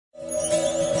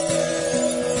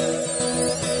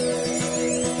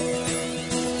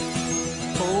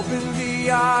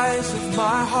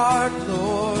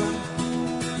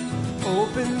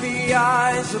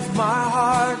eyes of my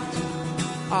heart,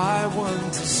 I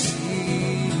want to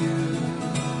see you.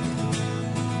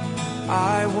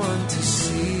 I want to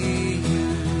see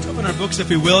you. Open our books, if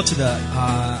we will, to the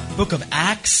book of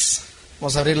Acts.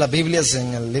 Vamos a abrir las Biblias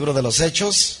en el libro de los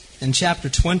Hechos, In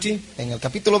chapter 20. en el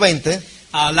capítulo 20.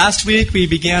 Last week we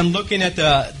began looking at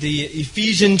the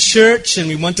Ephesian church, and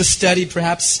we want to study,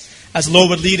 perhaps as Lord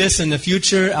would lead us in the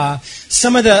future,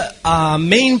 some of the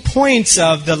main points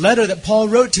of the letter that Paul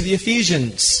wrote to the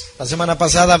Ephesians. La semana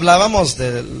pasada hablábamos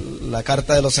de la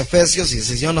carta de los Efesios, y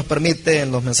si Dios nos permite,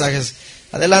 en los mensajes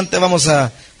adelante vamos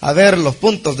a ver los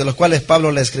puntos de los cuales Pablo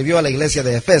le escribió a la iglesia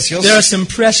de Efesios. There are some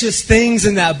precious things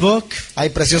in that book. Hay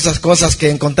preciosas cosas que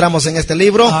encontramos en este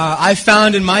libro. I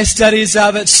found in my studies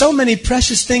of it so many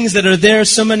precious things that are there,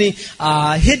 so many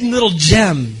hidden little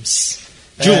gems,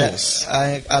 jewels.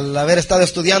 Al haber estado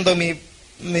estudiando mis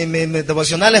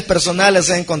devocionales personales,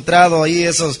 he encontrado ahí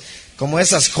como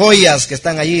esas joyas que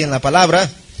están allí en la palabra.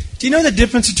 Do you know the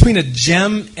difference between a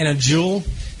gem and a jewel?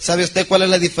 ¿Sabe usted cuál es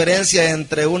la diferencia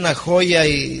entre una joya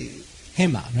y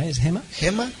Gema, right? Is gema?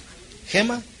 gema?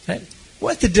 ¿Gema? Right?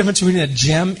 What's the difference between a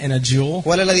gem and a jewel?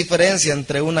 ¿Cuál es la diferencia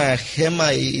entre una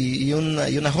gema y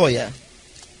una joya?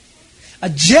 A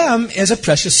gem is a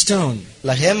precious stone.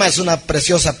 La gema es una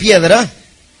preciosa piedra,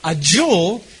 A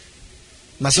jewel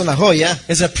más una joya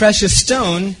is a precious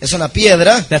stone es una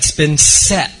piedra that's been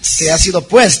set. que ha sido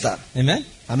puesta. Amen?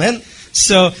 Amén.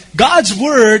 So, God's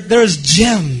Word, there's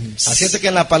gems. Así es que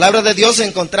en la palabra de Dios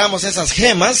encontramos esas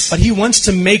gemas, But He wants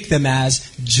to make them as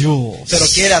jewels. pero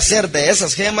quiere hacer de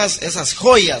esas gemas esas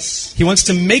joyas. He wants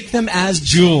to make them as Las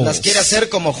jewels. quiere hacer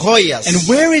como joyas. And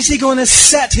where is He going to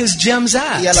set His gems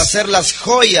at? Y al hacer las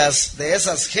joyas de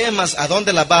esas gemas, ¿a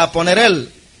dónde las va a poner Él?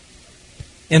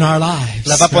 In our lives.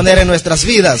 Las va a poner en nuestras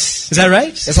vidas. Is that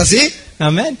right? ¿Es así?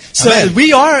 Amen. So Amen.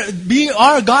 we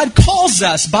are, God calls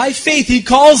us, by faith He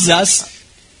calls us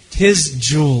His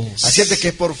jewels. Así es de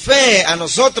que por fe a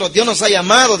nosotros Dios nos ha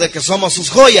llamado de que somos sus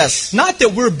joyas. Not that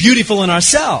we're beautiful in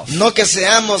ourselves. No que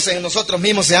seamos en nosotros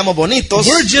mismos, seamos bonitos,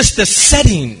 We're just the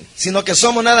setting. sino que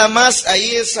somos nada más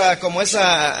ahí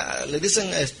le dicen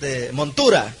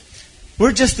montura.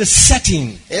 We're just the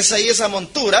setting Es ahí esa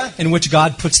montura in which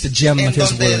God puts the gem en of His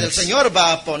donde el words. Señor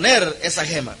va a poner esa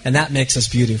gema. And that makes us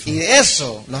beautiful. Y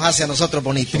eso nos hace a nosotros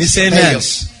bonitos. Can you say amen?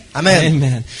 bellos. Amén.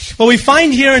 Amen. Well, we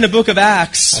find here in the book of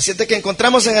Acts Así es de que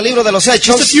encontramos en el libro de los just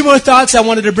a Hechos few more thoughts I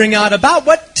wanted to bring out about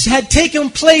what had taken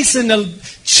place in the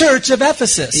church of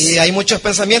Ephesus. y hay muchos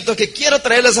pensamientos que quiero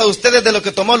traerles a ustedes de lo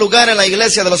que tomó lugar en la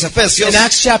iglesia de los Efesios. In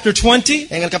Acts chapter 20,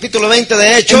 En el capítulo 20 de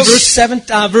in Hechos, verse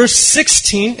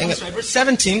 16, verse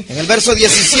 17, en el verso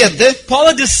 17, Paul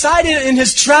had decided in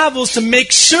his travels to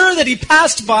make sure that he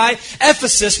passed by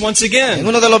Ephesus once en again.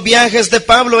 uno de los viajes de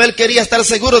Pablo, él quería estar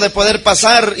seguro de poder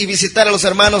pasar y visitar a los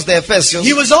hermanos de Efesios.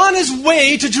 He was on his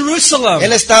way to Jerusalem.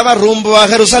 Él estaba rumbo a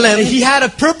Jerusalén. He had a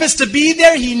purpose to be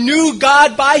there. He knew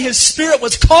God by His Spirit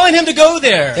was calling him to go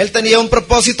there. Él tenía un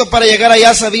propósito para llegar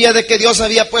allá, sabía de que Dios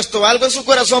había puesto algo en su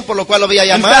corazón por lo cual lo había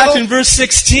In fact, llamado. in verse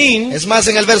 16, Es más,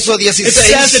 en el verso it says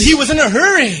that 16 he was in a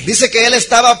hurry. dice que él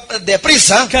estaba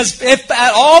deprisa, Because if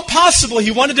at all possible,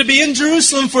 he wanted to be in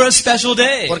Jerusalem for a special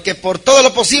day. porque por todo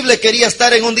lo posible quería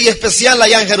estar en un día especial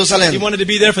allá en He Jerusalén. wanted to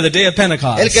be there for the day of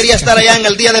Pentecost. Él quería estar allá en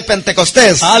el día de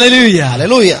Pentecostés. Hallelujah.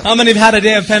 Aleluya. How many have had a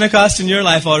day of Pentecost in your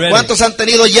life already? ¿Cuántos han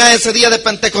tenido ya ese día de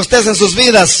Pentecostés en sus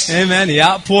vidas? Amen. The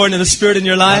outpouring of the Spirit in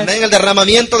your life. Amén, el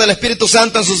derramamiento del Espíritu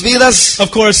Santo en sus vidas. Of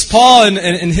course, Paul,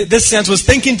 in this sense, was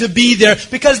thinking to be there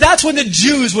because that's when the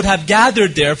Jews would have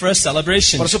gathered there for a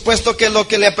celebration. Por supuesto que lo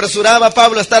que le apresuraba a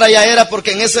Pablo a estar allá era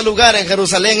porque en ese lugar, en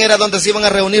Jerusalén, era donde se iban a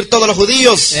reunir todos los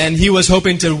judíos. And he was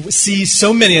hoping to see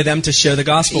so many of them to share the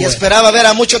gospel Y with. esperaba ver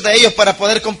a muchos de ellos para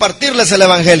poder compartirles el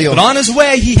Evangelio. But on his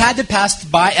way, he had to pass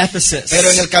by Ephesus. Pero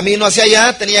en el camino hacia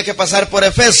allá tenía que pasar por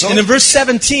Efeso. And in verse Y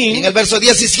en 17, el verso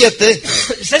 17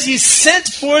 it says he sent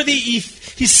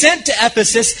to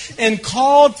Ephesus and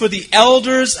called for the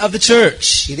elders of the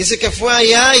church. y dice que fue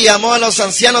allá y llamó a los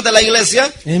ancianos de la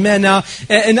iglesia. Amen. Now,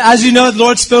 and as you know, the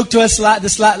Lord spoke to us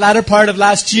this latter part of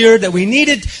last year that we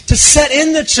needed to set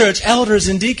in the church elders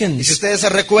and Y si deacons. ustedes se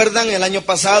recuerdan, el año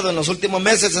pasado, en los últimos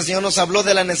meses, el Señor nos habló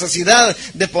de la necesidad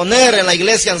de poner en la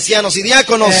iglesia ancianos y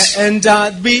diáconos.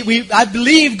 I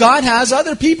believe God has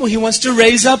other people He wants to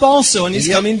raise up also in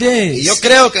these coming Y days. yo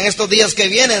creo que en estos días que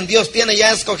vienen, Dios tiene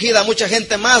ya escogida a mucha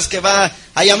gente más que va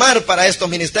a llamar para estos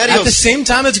At the ministerios. same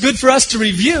time, it's good for us to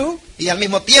review Y al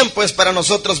mismo tiempo es para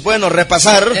nosotros bueno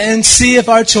repasar. and see if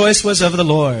our choice was of the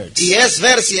Lord. Y es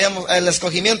ver si el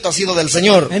escogimiento ha sido del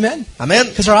Señor. Amen. Amén.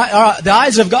 Because the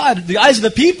eyes of God, the eyes of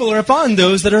the people are upon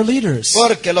those that are leaders.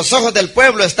 Porque los ojos del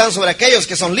pueblo están sobre aquellos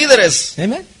que son líderes.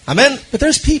 Amen. Amén. But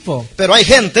there's people. Pero hay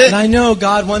gente And I know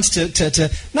God wants to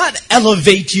not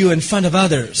elevate you in front of de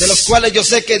los others. cuales yo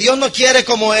sé que Dios no quiere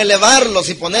como elevarlos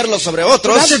y ponerlos sobre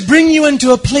otros, Rather bring you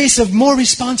into a place of more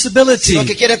responsibility. sino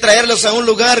que quiere traerlos a un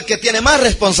lugar que tiene más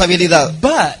responsabilidad.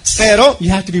 But Pero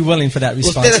you have to be willing for that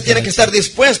ustedes tienen que responsibility. estar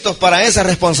dispuestos para esas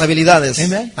responsabilidades.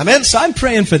 Amen. Amén. So I'm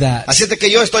praying for that. Así es de que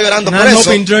yo estoy orando And por I'm eso,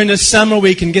 hoping during this summer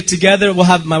we can get together.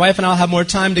 My wife and I will have more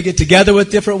time to get together with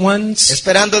different ones.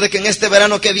 esperando de que en este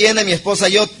verano que viene mi esposa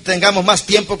y yo tengamos más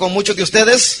tiempo con muchos de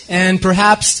ustedes And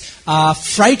perhaps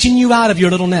frighten you out of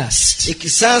your little nest. y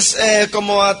quizás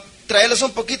como a traerles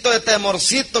un poquito de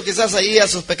temorcito quizás ahí a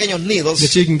sus pequeños nidos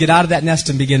That you can get out of that nest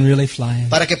and begin really flying.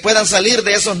 para que puedan salir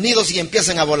de esos nidos y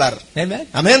empiecen a volar. Amen.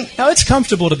 Amén. Now it's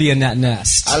comfortable to be in that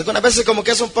nest. Algunas veces como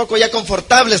que es un poco ya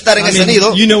confortable estar en I ese mean,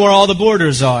 nido. you know where all the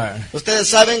borders are. Ustedes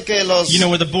saben que los You know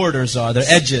where the borders are, their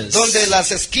edges. donde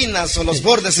las esquinas o los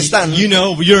bordes están. You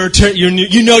know your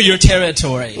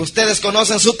territory. Ustedes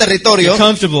conocen su You're territorio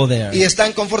comfortable there. y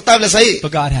están confortables ahí.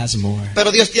 But God has more. Pero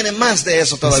Dios tiene más de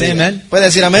eso todavía. Say amen. ¿Puede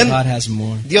decir amén? God has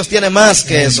more. Dios tiene más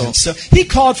que eso. So he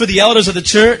called for the elders of the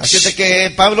church, Así es de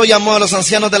que Pablo llamó a los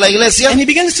ancianos de la iglesia and he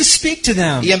begins to speak to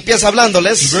them. y empieza In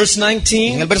hablándoles. verse En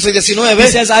 19, el verso he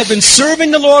 19 says, I've been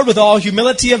serving the Lord with all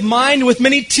humility of mind, with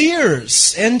many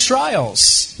tears and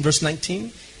trials. Verse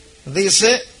 19.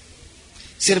 dice,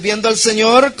 sirviendo al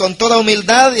Señor con toda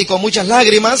humildad y con muchas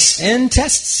lágrimas And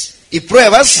tests. y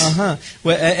pruebas.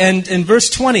 And in verse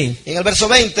 20, En el verso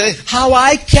 20 how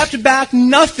I kept back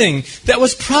nothing that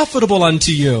was profitable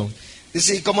unto you.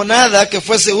 dice, y como nada que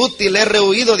fuese útil he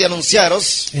rehuido de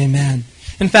anunciaros. Amen.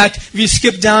 In fact, if you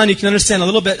skip down, you can understand a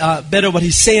little bit better what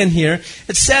he's saying here.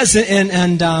 It says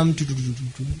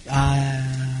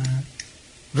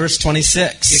verse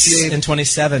 26 and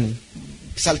 27.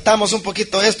 Saltamos un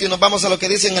poquito esto y nos vamos a lo que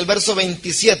dice en el verso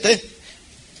 27.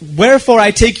 Wherefore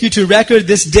I take you to record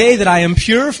this day that I am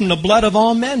pure from the blood of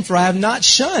all men, for I have not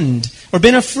shunned or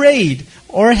been afraid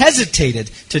or hesitated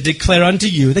to declare unto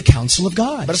you the counsel of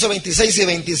God. Verso 26 y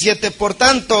 27. Por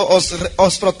tanto,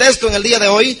 os protesto en el día de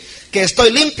hoy que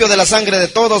estoy limpio de la sangre de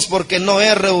todos porque no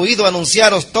he rehuido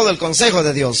anunciaros todo el consejo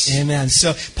de Dios. Amen.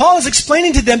 So Paul is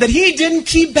explaining to them that he didn't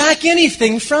keep back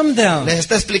anything from them. Les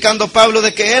está explicando Pablo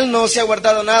de que él no se ha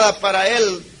guardado nada para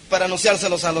él, para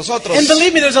anunciárselos a los otros. And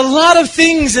believe me, there's a lot of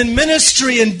things in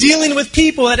ministry and dealing with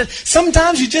people that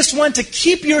sometimes you just want to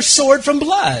keep your sword from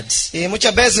blood. Y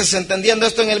muchas veces, entendiendo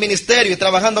esto en el ministerio y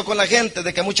trabajando con la gente,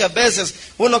 de que muchas veces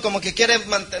uno como que quiere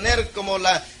mantener como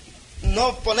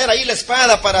no poner ahí la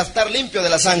espada para estar limpio de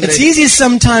la sangre. It's easy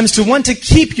sometimes to want to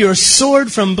keep your sword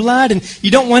from blood, and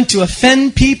you don't want to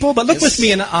offend people. But look with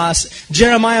me in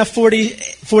Jeremiah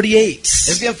 48.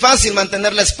 Es bien fácil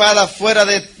mantener la espada fuera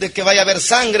de que vaya a haber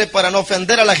sangre para no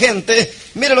ofender a la gente.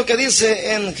 Mire lo que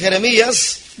dice en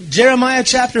Jeremías, Jeremiah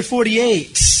chapter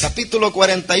 48 capítulo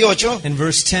 48, and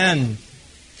verse 10.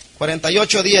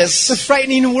 48:10. It's a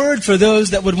frightening word for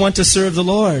those that would want to serve the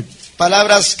Lord.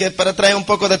 Palabras que para traer un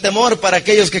poco de temor para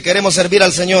aquellos que queremos servir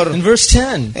al Señor. In verse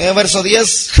 10. En el verso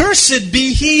 10, Cursed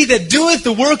be he that doeth the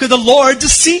work of the Lord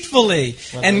deceitfully,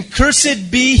 and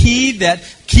cursed be he that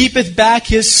keepeth back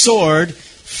his sword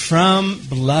from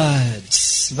blood.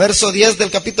 verso 10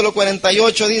 del capítulo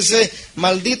 48 dice,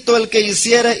 maldito el que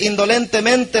hiciere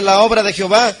indolentemente la obra de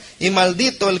Jehová, y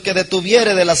maldito el que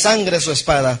detuviere de la sangre su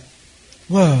espada.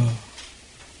 Whoa.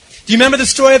 Do you remember the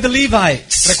story of the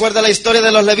Levites? ¿Recuerda la historia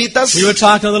de los levitas? We were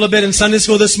talking a little bit in Sunday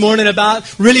school this morning about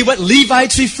really what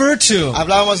Levites refer to.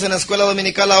 Hablábamos en la escuela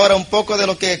dominical ahora un poco de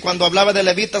lo que cuando hablaba de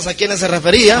levitas a quienes se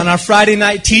refería. On our Friday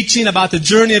night teaching about the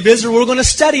journey of Israel, we're going to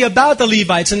study about the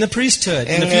Levites and the priesthood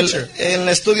in the future. En el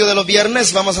estudio de los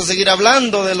viernes vamos a seguir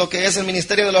hablando de lo que es el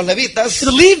ministerio de los levitas.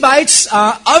 The Levites,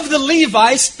 of the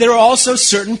Levites, there are also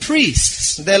certain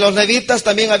priests. De los levitas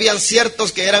también habían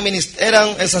ciertos que eran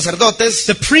sacerdotes.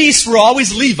 The priests were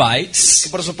always Levites,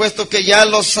 Por supuesto que ya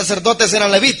los sacerdotes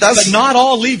eran levitas, but not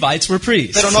all Levites were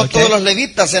priests. pero no Okay? todos los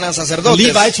levitas eran sacerdotes.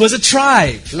 Levites was a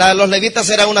tribe Los levitas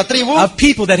era una tribu, of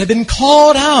people that had been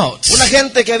called out, una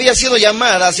gente que había sido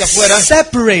llamada hacia afuera,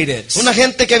 separated una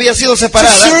gente que había sido to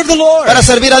separada serve the Lord. para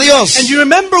servir a Dios. And you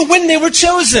remember when they were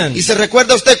chosen? ¿Y se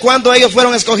recuerda usted cuándo ellos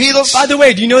fueron escogidos? By the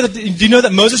way, do you know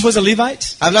that Moses was a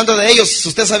Levite? Hablando de ellos,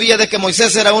 ¿usted sabía de que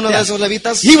Moisés era uno de esos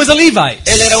levitas? He was a Levite.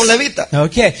 Él era un levita.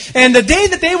 Okay. And the day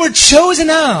that they were chosen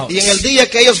out, Y en el día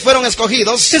que ellos fueron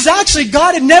escogidos, because actually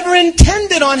God had never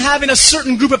intended on having a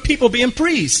certain group of people being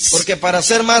priests. porque para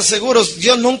ser más seguros,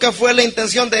 Dios nunca fue la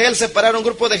intención de Él separar un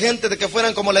grupo de gente de que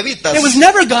fueran como levitas. It was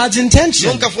never God's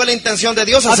intention Nunca fue la intención de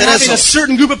Dios of hacer having a eso,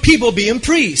 certain group of people being de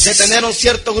priests. tener un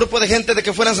cierto grupo de gente de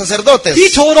que fueran sacerdotes. He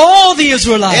told all the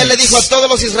Él le dijo a Israelites, todos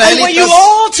los I want you israelitas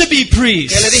all to be que le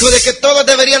priests. dijo de que todos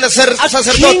deberían de ser A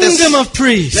sacerdotes. kingdom of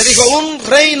priests. Le dijo un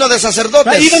reino de Right? Even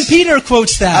sacerdotes. Peter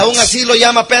quotes that. Aún así lo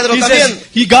llama Pedro He también.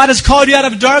 says, God has called you out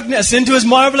of darkness into His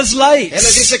marvelous light. Él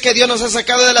les dice que Dios nos ha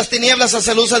sacado de las tinieblas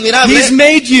hacia luz admirable. He's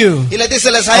made you Y les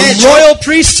dice, les ha a hecho royal un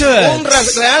priesthood,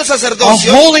 real a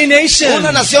sacerdocio, holy nation.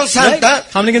 una nación santa.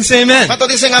 Right? How many can say amen? ¿Cuántos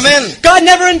dicen amén? God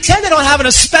never intended on having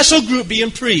a special group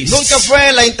being priests. Nunca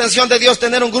fue la intención de Dios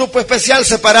tener un grupo especial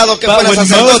separado que But fuera when Moses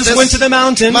sacerdotes. went to the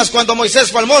mountain, Más cuando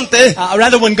Moisés fue al monte,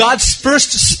 rather when God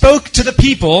first spoke to the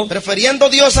people, prefiriendo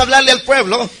Dios hablarle al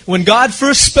pueblo, when God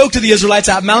first spoke to the Israelites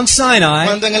at Mount Sinai,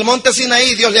 cuando en el monte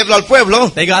Sinaí Dios le habló al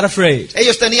pueblo, they got afraid.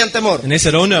 ellos tenían temor. And they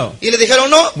said, oh no, Y le dijeron,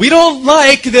 no, we don't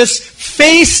like this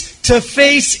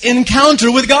face-to-face encounter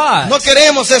with God. no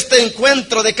queremos este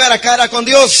encuentro de cara a cara con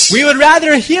Dios. We would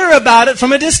rather hear about it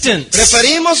from a distance.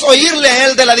 Preferimos oírle a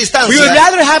Él de la We would distancia.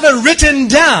 rather have it written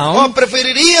down O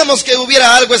preferiríamos que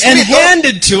hubiera algo and escrito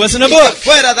handed to us in a y que book,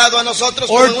 fuera dado a nosotros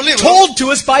como or en un libro. told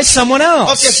to us by someone O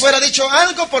else. que fuera dicho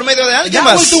algo por medio de alguien That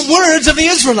más. was the words of the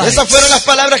Israelites. Esas fueron las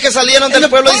palabras que salieron And del the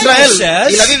pueblo de Bible Israel.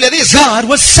 says Y la Biblia dice God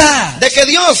was sad. de que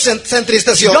Dios se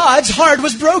entristeció. God's heart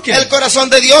was broken. El corazón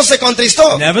de Dios se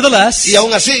contristó. Nevertheless, Y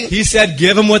aún así, He said,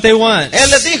 give them what they want. Él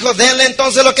les dijo, denle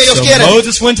entonces lo que ellos So quieren.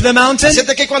 Moses went to the mountain Así es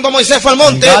de que cuando Moisés fue al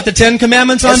and monte, got the 10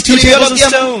 Commandments on 2 escribió tables of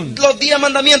stone. los 10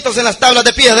 mandamientos en las tablas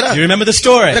de piedra. You remember the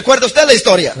story, ¿Recuerda usted la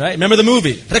historia? right? Remember the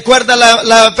movie? ¿Recuerda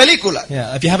la película?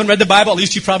 Yeah. If you haven't read the Bible, at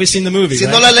least you've probably seen the movie, Si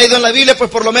no right? la ha leído en la Biblia, pues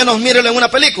por lo menos mírelo en una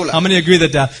película. How many agree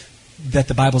that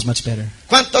the Bible's much better?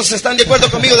 ¿Cuántos están de acuerdo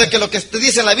conmigo de que lo que te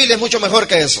dice en la Biblia es mucho mejor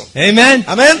que eso? Amen?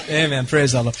 Amén. Amen.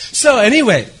 Praise the Lord. So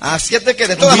anyway, Así es de que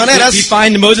de todas we maneras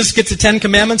find Moses gets the 10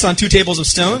 Commandments on 2 tables of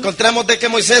stone. encontramos de que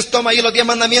Moisés toma ahí los 10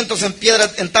 mandamientos en piedra,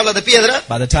 en tablas de piedra.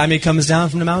 By the time he comes down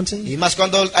from the mountain, Y más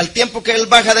cuando al tiempo que él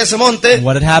baja de ese monte,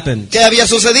 what had happened? ¿qué había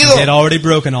sucedido? They had already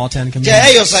broken all 10 Que commandments.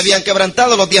 ellos habían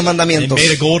quebrantado los 10 They mandamientos.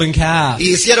 made a golden calf. Y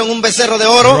hicieron un becerro de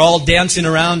They were oro all dancing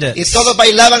around y it. todos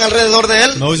bailaban alrededor de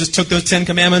él. Moses took those 10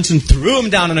 Commandments and threw them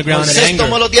down on the ground in Moisés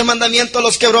tomó anger. los 10 mandamientos,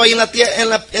 los quebró ahí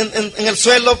en el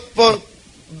suelo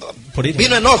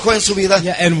vino enojo en su vida.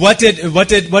 Yeah, and what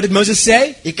did Moses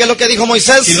say? ¿Y qué es lo que dijo He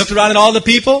Moisés? looked around at all the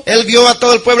people. Él vio a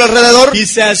todo el pueblo alrededor He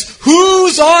says,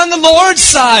 "Who's on the Lord's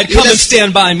side? y Come and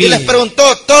stand by y les me." preguntó,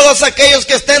 todos aquellos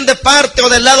que estén de parte o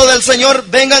del lado del Señor,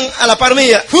 vengan a la par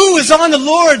mía. Who is on the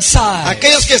Lord's side?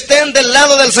 Aquellos que estén del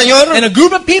lado del Señor. And a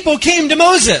group of people came to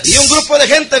Moses. Y un grupo de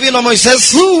gente vino a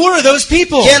Moisés. Who were those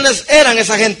people? ¿Quiénes eran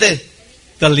esa gente?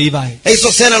 The Levites.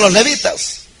 Esos eran los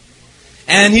levitas.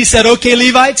 And he said, "Okay,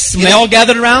 Levites," and they all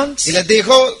gathered around. Y les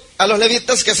dijo a los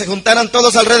levitas que se juntaran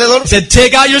todos alrededor. He said,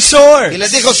 "Take out your Y swords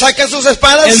les dijo, saquen sus and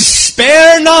espadas.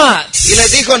 spare not. Y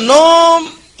les dijo,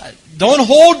 no. Don't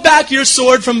hold back your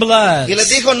sword from blood, Y les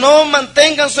dijo, no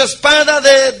mantengan su espada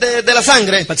de la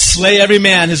sangre. but slay every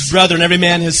man his brother, and every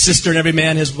man his sister, and every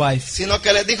man his wife." Sino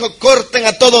que les dijo, corten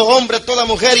a todo hombre, a toda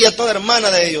mujer y a toda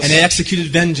hermana de ellos. And they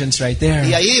executed vengeance right there.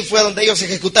 Y ahí fue donde ellos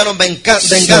ejecutaron So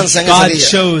venganza en God ese día.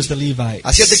 chose the Levites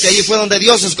Así es de que ahí fue donde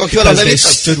Dios escogió a los because they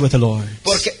levitas. stood with the Lord.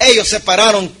 Porque ellos se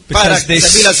pararon para Because they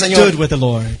servir al stood Señor. with the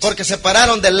Lord. Porque se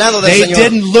pararon del lado del They Señor.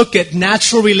 didn't look at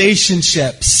natural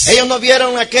relationships. Ellos no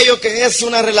vieron aquello que es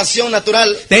una relación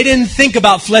natural. They didn't think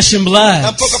about flesh and blood.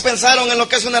 Tampoco pensaron en lo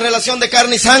que es una relación de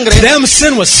carne y sangre. To them,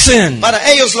 sin was sin. Para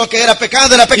ellos lo que era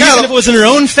pecado era Even if it pecado. was in their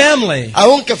own family,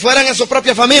 Aunque fueran en su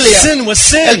propia familia. sin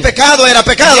was El sin. pecado era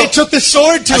pecado. They took the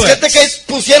sword to Así it. es que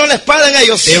pusieron la espada en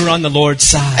ellos. They were on the Lord's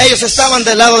side. Ellos estaban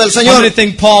del lado del How many Señor.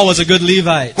 think Paul was a good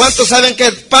Levite? ¿Cuántos saben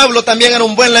que Pablo también era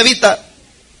un buen levita?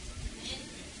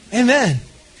 Amen.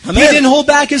 Amen. He didn't hold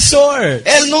back his sword.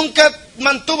 Él nunca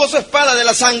mantuvo su espada de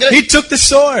la sangre. He took the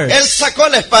sword. Él sacó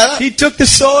la espada. He took the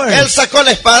sword. Él sacó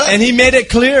la espada And he made it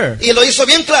clear. y lo hizo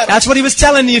bien claro. That's what he was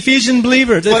telling the Ephesian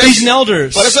believers, the Por Ephesian eso,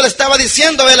 elders. por eso le estaba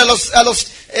diciendo él a los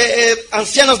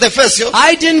ancianos de Efesio.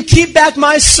 I didn't keep back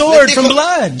my Les sword dijo, from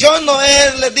blood. yo no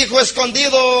he, les dijo,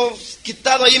 escondido,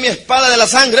 quitado ahí mi espada de la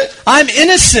sangre. I'm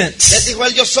innocent Les dijo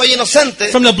él, yo soy inocente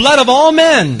from the blood of all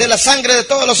men de la sangre de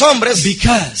todos los hombres.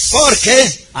 because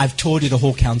Porque I've told you the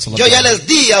whole counsel of yo ya God. les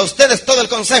di a ustedes todo el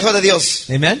consejo de Dios.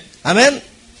 Amen? Amén.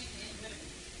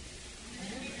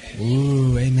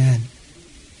 Ooh, amen.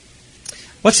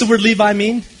 What's the word Levi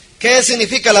mean? ¿Qué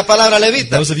significa la palabra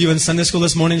levita? Those of you in Sunday school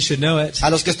this morning should know it.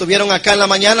 A los que estuvieron acá en la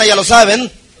mañana ya lo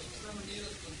saben.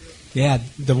 Yeah,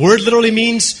 the word literally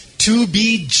means to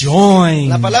be joined.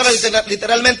 La palabra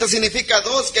literalmente significa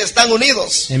dos que están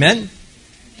unidos. Amen?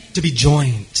 To be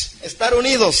joined. Estar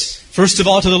unidos. First of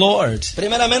all to the Lord,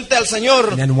 Primeramente al Señor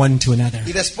and then one to another.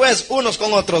 y después unos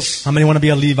con otros. How many want to be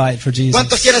a Levite for Jesus?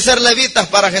 ¿Cuántos quieren ser levitas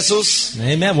para Jesús?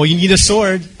 Amen. Well, you need a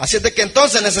sword. Así es de que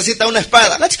entonces necesita una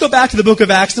espada. Let's go back to the book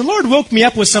of Acts. The Lord woke me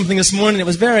up with something this morning. It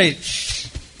was very...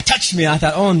 touched me. I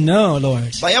thought, oh no,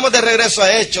 Lord. Vayamos de regreso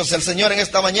a Hechos. El Señor en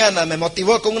esta mañana me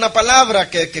motivó con una palabra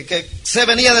que se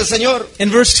venía del Señor. In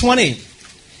verse 20.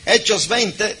 Hechos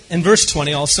 20. In verse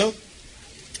 20 also.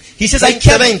 He says,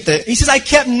 20. He says, I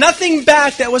kept nothing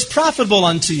back that was profitable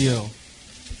unto you.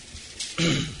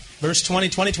 Verse 20.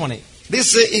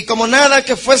 Dice, y como nada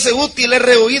que fuese útil he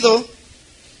rehuido.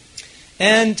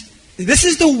 And this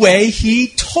is the way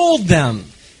he told them.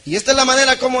 Y esta es la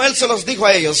manera como Él se los dijo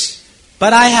a ellos.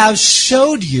 But I have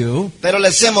showed you, Pero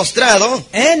les he mostrado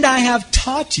and I have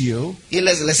taught you, y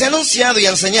les he anunciado y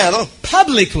enseñado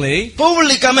publicly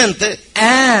públicamente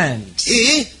and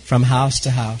y from house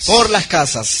to house. por las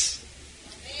casas.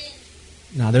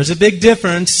 Now there's a big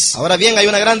difference. Ahora bien, hay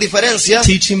una gran diferencia.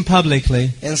 Teaching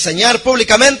publicly Enseñar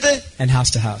públicamente and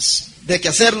house to house. de que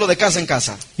hacerlo de casa en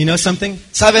casa. You know something?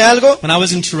 ¿Sabe algo? When I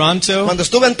was in Toronto, Cuando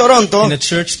estuve en Toronto, in the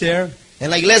church there,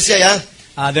 en la iglesia ya,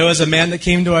 there was a man that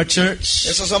came to our church.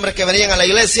 esos hombres que venían a la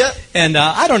iglesia, And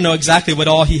I don't know exactly what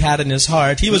all he had in his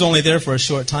heart. He was only there for a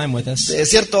short time with us.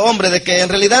 cierto hombre de que en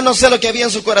realidad no sé lo que había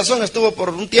en su corazón, estuvo por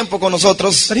un tiempo con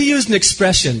nosotros, But he used an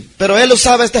expression, pero él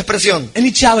usaba esta expresión and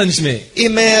he challenged me. y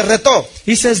me retó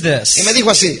He says y me this.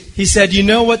 dijo así: He said, you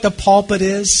know what the pulpit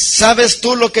is? ¿sabes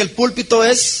tú lo que el púlpito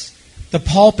es? The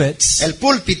pulpit El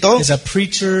púlpito is a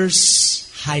preacher's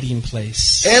hiding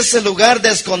place. es el lugar de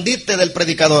escondite del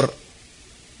predicador.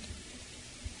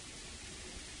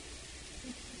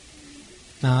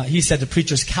 He said the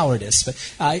preacher's cowardice, but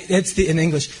it's in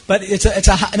English. But in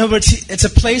other words, it's a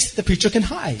place the preacher can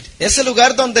hide. Es el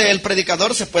lugar donde el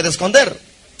predicador se puede esconder.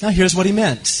 Now here's what he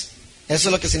meant. Eso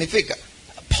es lo que significa.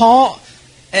 Paul,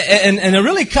 and it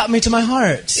really cut me to my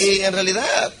heart. Y en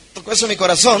realidad tocó eso mi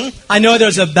corazón. I know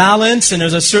there's a balance and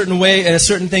there's a certain way, a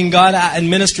certain thing God in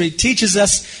ministry teaches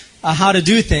us how to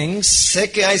do things.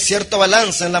 Sé que hay cierto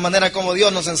balance en la manera como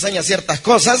Dios nos enseña ciertas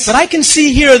cosas. But I can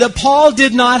see here that Paul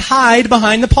did not hide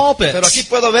behind the pulpit. Pero aquí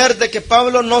puedo ver de que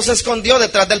Pablo no se escondió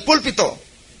detrás del púlpito.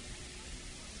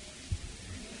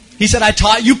 He said, I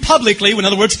taught you publicly, in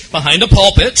other words, behind a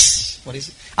pulpit. What is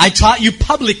it? I taught you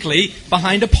publicly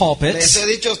behind a pulpit. Les he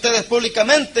dicho a ustedes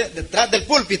públicamente detrás del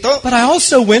púlpito, But I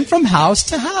also went from house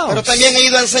to pero house. también he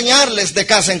ido a enseñarles de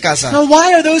casa en casa. Now,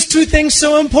 why are those two things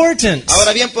so important?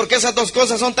 Ahora bien, ¿por qué esas dos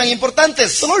cosas son tan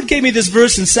importantes? The Lord gave me this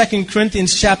verse in 2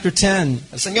 Corinthians chapter 10.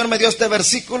 El Señor me dio este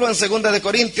versículo en 2 de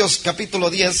Corintios capítulo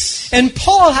 10. And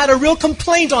Paul had a real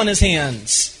complaint on his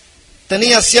hands.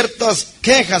 Tenía ciertas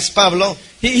quejas Pablo.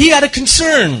 He had a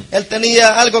concern. Él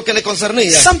tenía algo que le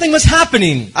concernía. Something was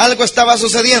happening. Algo estaba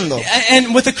sucediendo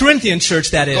And with the Corinthian church,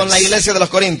 that con la is. iglesia de los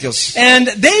Corintios. And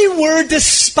they were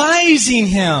despising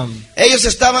him. Ellos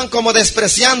estaban como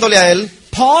despreciándole a él.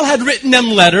 Paul had written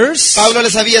them letters. Pablo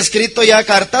les había escrito ya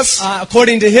cartas.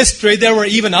 According to history, there were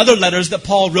even other letters that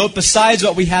Paul wrote besides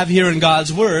what we have here in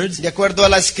God's Word. De acuerdo a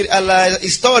la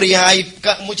historia, hay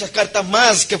muchas cartas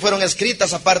más que fueron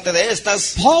escritas aparte de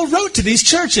estas. Paul wrote to these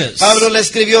churches. Pablo le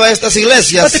escribió a estas But the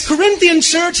iglesias. Corinthian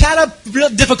church had a real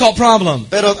difficult problem.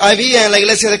 Pero había en la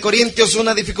iglesia de Corintios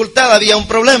una dificultad, había un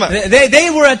problema. They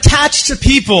were attached to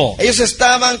people. Ellos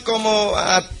estaban como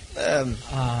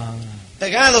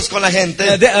pegados con la gente.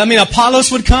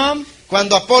 Apollos would come,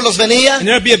 Cuando Apolos venía, and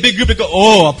there'd be a big group that go,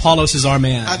 oh, Apollos is our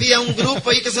man. había un grupo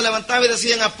ahí que se levantaba y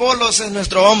decían: Apolos es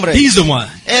nuestro hombre. He's the one.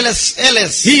 Él es.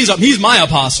 He's my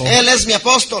apostle. Él es mi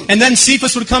apóstol. And then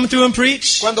Cephas would come through and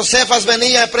preach. Cuando Cefas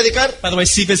venía a predicar, By the way,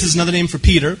 Cephas is another name for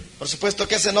Peter. por supuesto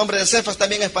que ese nombre de Cefas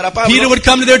también es para Peter Pablo, would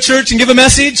come to their church and give a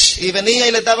message. y venía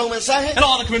y les daba un mensaje. And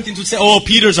all the Corinthians would say, oh,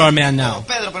 Peter's our man No, now.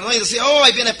 Pedro, perdón, y decía: oh,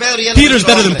 ahí viene Pedro y él es Peter's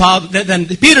nuestro better than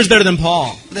hombre. Paul. Peter's better than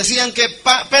Paul. Decían que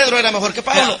Pedro era mejor que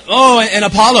Pablo. Oh, and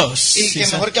Apollos. Y he que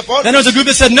said. mejor que Apolo. Then there was a group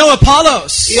that said, no,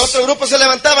 Apollos. Y otro grupo se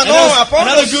levantaba: And no, there was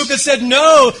another Apolos. group that said,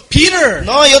 no, Peter.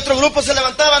 No, y otro grupo se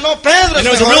levantaba: no, Pedro And es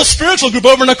there was a mejor. real spiritual group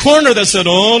over in a corner that said,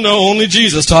 oh, no, only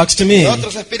Jesus talks to me. Y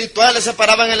otros espirituales se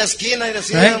paraban en la esquina y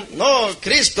decían: Right. no,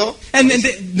 Cristo, And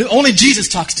only Jesus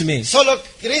talks to me. solo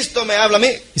Cristo me habla a mí.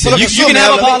 He Solo said, you Jesús can me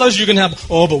have habla a mí. Apollos, you can have,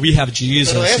 oh, but we have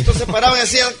Jesus. Pero estos se paraban y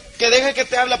decían: que deje que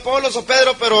te hable Apolos o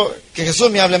Pedro, pero que Jesús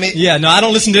me hable a mí. Yeah, no, I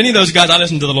don't listen to any of those guys. I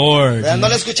listen to the Lord. No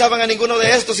le escuchaban a ninguno de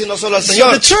estos, sino solo al So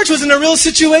Señor. the church was in a real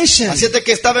situation. Así es de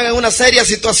que estaban en una seria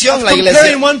situación la iglesia,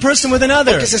 Comparing one person with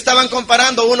another. que se estaban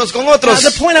comparando unos con Now, otros.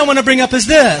 the point I want to bring up is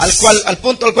Al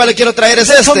punto al cual le quiero traer es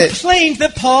the este, complaint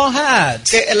that Paul had.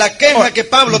 que la queja que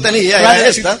Pablo tenía era Right?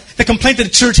 esta, The complaint that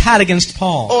the church had against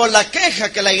Paul. o la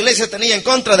queja que la iglesia tenía en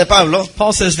contra de Pablo.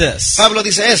 Paul says this. Pablo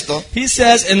dice esto, He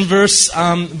says in verse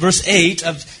 8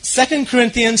 of 2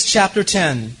 Corinthians chapter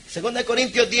 10. 2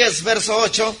 Corintios 10, verso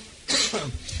 8,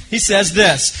 He says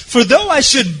this, "For though I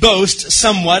should boast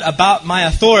somewhat about my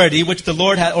authority, which the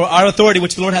Lord had, or our authority,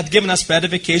 which the Lord hath given us for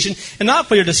edification, and not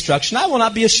for your destruction, I will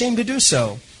not be ashamed to do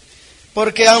so.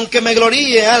 porque aunque me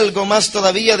gloríe algo más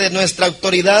todavía de nuestra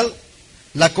autoridad,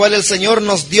 la cual el Señor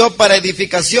nos dio para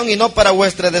edificación y no para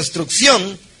vuestra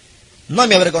destrucción, no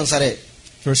me avergonzaré."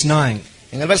 Verse 9.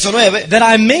 En el verso 9, That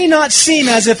I may not seem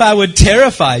as if I would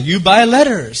terrify you by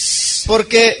letters.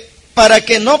 porque para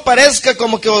que no parezca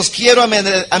como que os quiero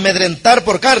amedrentar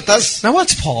por cartas. Now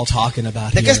what's Paul talking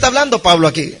about ¿De qué here? está hablando Pablo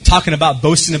aquí? Talking about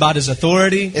boasting about his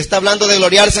authority? ¿Está hablando de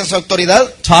gloriarse en su autoridad?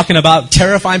 Talking about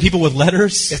terrifying people with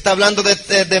letters? ¿Está hablando de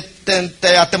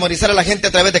atemorizar a la gente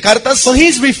a través de cartas? Well,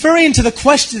 he's referring to the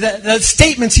question, the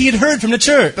statements he had heard from the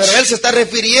church. Pero él se está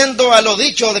refiriendo a lo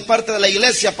dicho de parte de la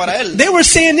iglesia para él. They were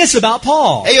saying this about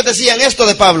Paul. Ellos decían esto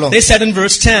de Pablo They said in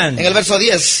verse 10, en el verso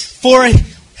 10. "For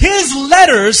his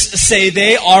letters, say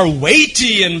they, are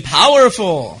weighty and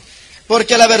powerful,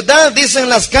 Porque la verdad, dicen,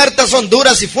 las cartas son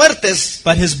duras y fuertes,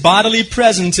 but his bodily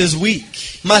presence is weak,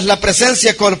 mas la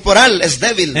presencia corporal es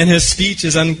débil and his speech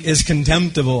is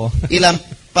contemptible." y la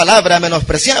palabra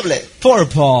menospreciable. Poor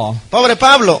Paul. Pobre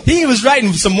Pablo. He was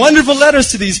writing some wonderful letters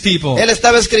to these people. Él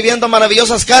estaba escribiendo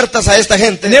maravillosas cartas a esta And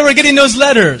gente they were getting those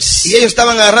letters. y ellos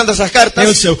estaban agarrando esas They would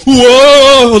cartas say,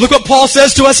 "Whoa, look what Paul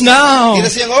says to us now." y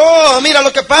decían, oh, mira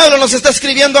lo que Pablo nos está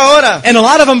escribiendo ahora. And a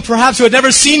lot of them, perhaps, who had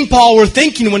never seen Paul, were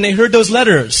thinking when they heard those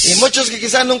letters. Y muchos que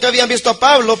quizás nunca habían visto a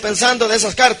Pablo pensando de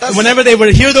esas cartas, Whenever they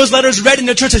would hear those letters read in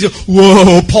the church, they say,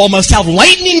 "Whoa, Paul must have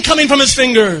lightning coming from his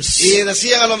fingers." y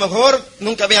decían a lo mejor,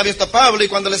 nunca habían visto a Pablo, y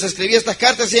cuando les escribía estas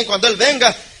cartas decían, cuando él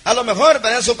venga, a lo mejor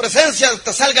en su presencia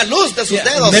hasta salga luz de sus Yeah,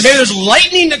 dedos. maybe there's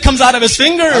lightning that comes out of his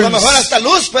fingers. A lo mejor hasta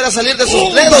luz pueda salir de sus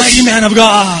Oh, dedos. mighty man of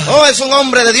God. Oh, es un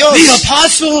hombre de Dios. The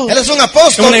apostle. Él es un And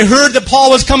apóstol. when they heard that Paul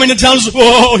was coming to town, they said,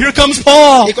 "Whoa, here comes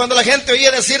Paul. Y cuando la gente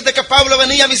oía decir de que Pablo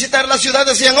venía a visitar la ciudad,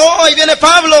 decían, oh, ahí viene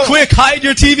Pablo. Quick, hide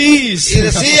your TVs." Y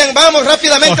decían, vamos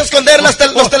rápidamente a esconder los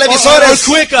Or televisores.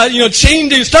 quick,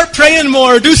 change, start praying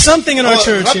more, do something in our O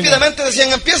church. rápidamente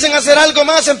decían, empiecen a hacer algo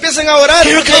más, empiecen a orar,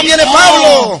 Here porque ahí comes viene Pablo.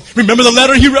 Paul. Remember the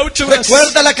letter he wrote to us?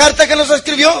 ¿Recuerda la carta que nos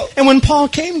escribió? And when Paul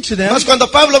came to them, Entonces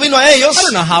cuando Pablo vino a ellos, I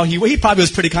don't know how he probably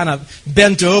was pretty kind of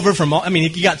bent over from all,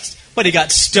 he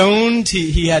got stoned,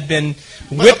 he had been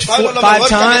bueno, whipped Pablo a lo 5 mejor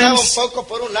caminaba un times, poco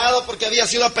por un lado porque había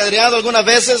sido apedreado algunas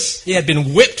veces, he had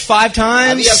been whipped 5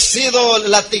 había times, sido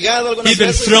latigado algunas he'd been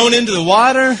veces, thrown into the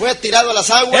water, fue tirado a las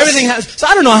aguas. so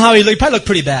I don't know how he looked, he probably looked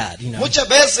pretty bad, Muchas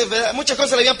veces, muchas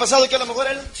cosas le habían pasado que a lo mejor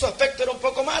su aspecto era un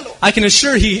poco malo. I can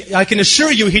assure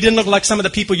you he didn't look like some of the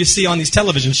people you see on these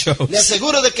television Le shows.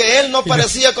 aseguro de que él no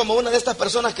parecía como una de estas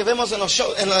personas que vemos en los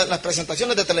shows, en las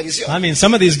presentaciones de televisión.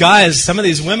 Some of these guys, some of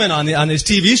these women on these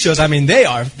TV shows, they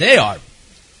are,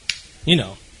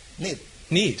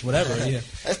 neat, whatever. Yeah.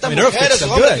 Estas their mujeres, outfits are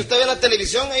hombres que good. usted ve en la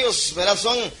televisión, ellos verás,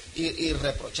 son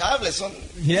irreprochables, son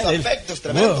Yeah, su they- aspecto es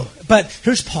tremendo. whoa. But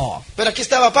here's Paul. Pero aquí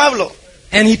estaba Pablo,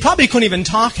 And he probably couldn't even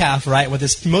talk half right with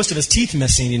most of his teeth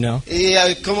missing,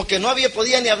 y como que no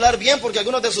podía ni hablar bien porque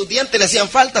algunos de sus dientes le hacían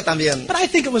falta también. But I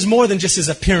think it was more than just his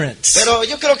appearance. Pero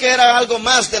yo creo que era algo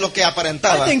más de lo que I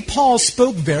aparentaba. think Paul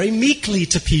spoke very meekly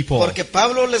to people. Porque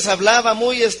Pablo les hablaba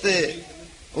muy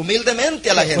humildemente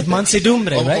a la gente. With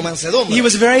mansedumbre, Con right? mansedumbre. He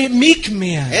was a very meek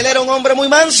man. Él era un hombre muy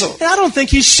manso. And I don't think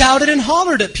he shouted and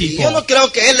hollered at Y people. yo no creo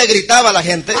que él le gritaba a la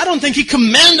gente. I don't think he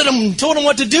commanded them and told them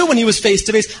what to do when he was face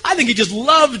to face. I think he just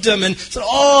loved them and said,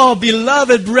 "Oh,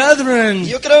 beloved brethren."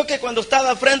 Yo creo que cuando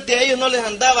estaba frente a ellos no les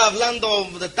andaba hablando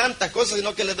de tantas cosas,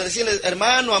 sino que les decía,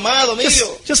 hermano, amado mío.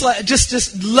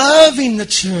 Just loving the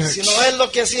church. Sino él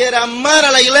lo que hacía era amar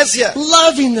a la iglesia,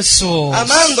 Loving the souls.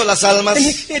 amando las almas. And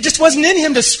it just wasn't in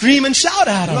him to scream and shout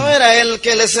at them. No era él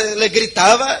que les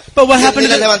gritaba, But what ni happened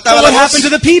les to levantaba la voz. happened to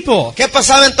the people? ¿Qué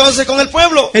pasaba entonces con el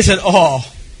pueblo? They said, "Oh,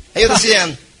 Ellos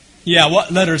decían, yeah,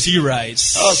 what letters he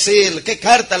writes. oh sí, qué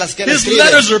cartas las que él His escribe.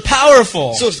 letters are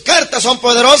powerful. Sus cartas son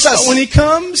poderosas. But when he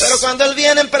comes, Pero cuando él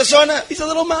viene en persona, he's a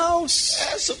little mouse."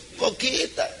 es un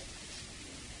poquita.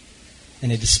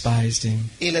 And they despised him.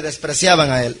 Y le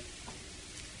despreciaban a él.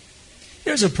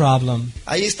 Here's a problem.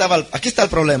 Aquí está el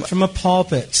problema. From a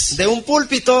pulpit, De un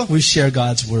púlpito, we share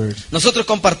God's word. nosotros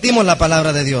compartimos la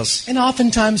palabra de Dios. And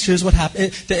oftentimes, here's what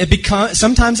happens.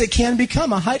 Sometimes it can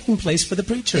become a hiding place for the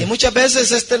preacher. Y muchas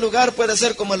veces este lugar puede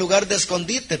ser como el lugar de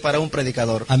escondite para un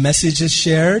predicador. A message is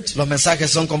shared. Los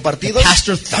mensajes son compartidos.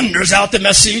 Pastor thunders out the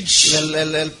message.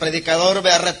 El predicador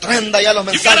retruenda ya los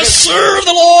You gotta mensajes. serve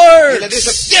the Y Lord. le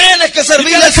dice, tienes que servir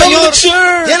You al gotta come to Señor.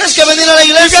 church. Tienes que venir a la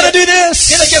You gotta iglesia. do this.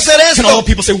 Tienes que hacer And all esto. the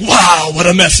people say, wow, what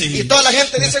a Y message. toda la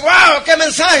gente dice, wow, qué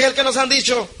mensaje el que nos han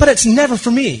dicho. But it's never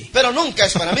for me. Pero nunca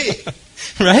es para mí.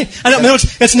 Right? I don't know.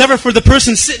 It's never for the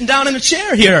person sitting down in a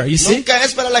chair here, you see? Nunca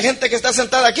es para la gente que está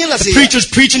sentada aquí en la The silla. preacher's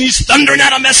preaching, he's thundering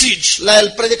out a message.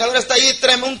 El predicador está ahí,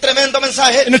 un tremendo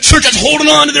mensaje. And the church is holding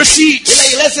on to their seats. Y la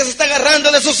iglesia se está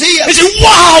agarrando de sus sillas. They say,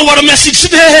 wow, what a message Y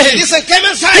today. dicen, ¿qué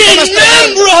mensaje nos Amen,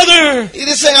 traen? brother. Y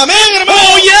dicen, amén, hermano.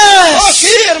 Oh, yes. Oh, sí,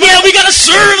 hermano. Yeah, we got to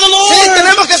serve the Lord. Sí,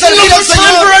 tenemos que servir no al more time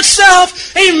Señor. for ourselves.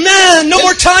 Amen. No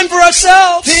more time for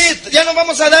ourselves. Sí, ya no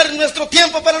vamos a dar nuestro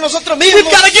tiempo para nosotros We've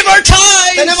mismos. got to give our time.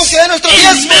 Tenemos que dar nuestros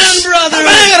diezmos. Amen, brother.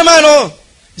 Amén, hermano.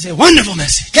 It's a wonderful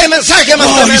message. Qué mensaje más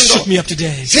Oh, you tremendo. shook me up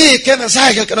today. Sí, qué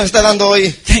mensaje el que nos está dando hoy.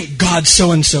 Thank God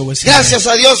so-and-so was here. Gracias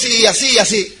a Dios y así,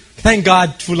 así. Thank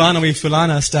God fulano y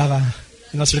fulana estaba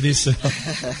en el servicio.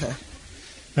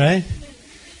 Right?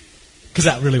 Because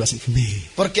that really wasn't for me.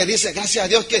 Porque dice, gracias a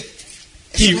Dios que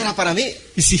He- eso no era para mí.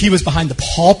 You see, he was behind the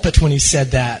pulpit when he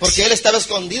said that. Porque él estaba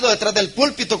escondido detrás del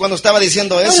púlpito cuando estaba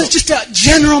diciendo It eso. was just a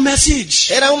general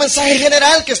message. Era un mensaje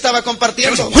general que estaba It was a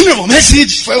compartiendo. wonderful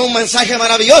message. Fue un mensaje It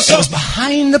maravilloso. was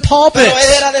behind the pulpit. Pero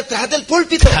él era detrás del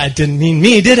púlpito. That didn't mean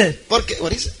me, did it? Porque,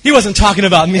 what is it? He wasn't talking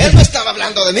about me. Él no estaba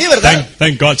hablando de mí, ¿verdad?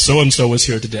 Thank God so-and-so was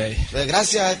here today.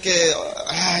 Gracias a que,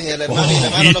 ay, el hermano y el Oh,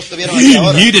 hermano no estuvieron aquí he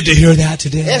ahora. needed to hear that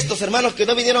today. Estos hermanos que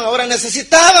no vinieron ahora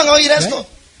necesitaban oír esto.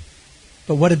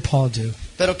 But what did Paul do?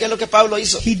 Pero ¿qué es lo que Pablo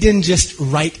hizo? He didn't just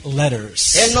write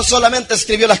letters. Él no solamente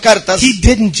escribió las cartas, He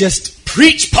didn't just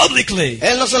preach publicly.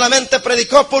 él no solamente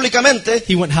predicó públicamente,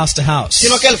 He went house to house.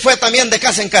 sino que él fue también de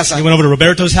casa en casa. He went over to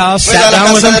Roberto's house, Fue a sat la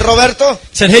down with casa de him, Roberto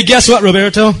said, hey, guess what,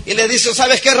 Roberto? y le dice,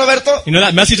 ¿sabes qué, Roberto? You know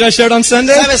that message I shared on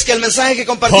Sunday? ¿Sabes que el mensaje que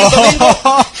compartí el domingo?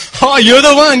 Oh, you're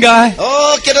the one, guy.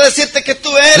 Oh, quiero decirte que tú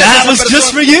eres That esa was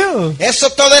just for persona. you. Eso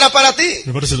todo era para ti.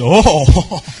 Roberto says,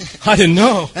 oh, I didn't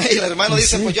know. Y el hermano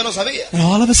dice, pues yo no sabía. And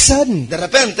all of a sudden, De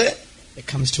repente, it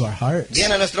comes to our heart.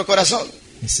 viene a nuestro corazón.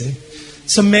 You see?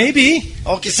 So maybe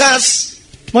O quizás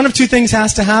one of two things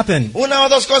has to happen. una o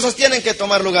dos cosas tienen que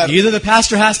tomar lugar. Either the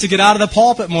pastor has to get out of the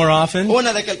pulpit more often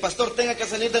Una de que el pastor tenga que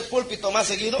salir del púlpito más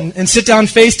seguido, and sit down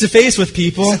face to face with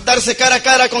people sentarse cara a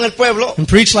cara con el pueblo and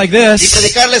preach like y this.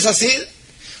 predicarles así.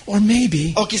 Or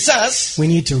maybe O quizás we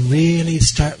need to really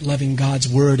start loving God's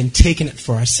word and taking it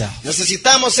for ourselves.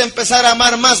 necesitamos empezar a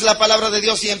amar más la palabra de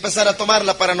Dios y empezar a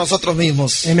tomarla para nosotros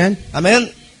mismos. Amen?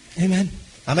 Amén. Amen.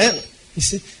 Amén. You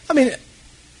see? I mean,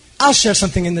 I'll share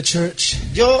something in the church.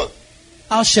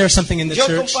 I'll share something in the Yo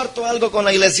church. comparto algo con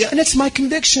la iglesia And it's my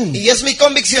conviction y es mi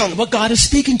convicción what God is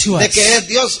speaking to de us. que es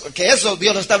Dios, que eso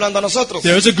Dios lo está hablando a nosotros.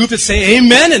 There's a group that say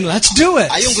amen and let's do it.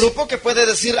 Hay un grupo que puede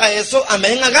decir a eso,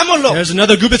 amén, hagámoslo. There's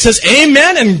another group that says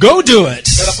amen and go do it.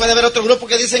 Pero puede haber otro grupo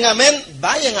que dicen amén,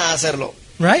 vayan a hacerlo.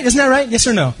 Right? Isn't that right? Yes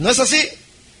or no? ¿No es así?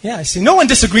 Yeah, I see. No one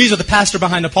disagrees with the pastor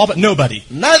behind the pulpit. Nobody.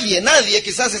 Nadie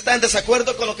quizás está en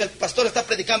desacuerdo con lo que el pastor está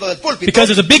predicando del púlpito.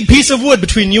 Because there's a big piece of wood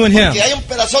between you and him. Que hay un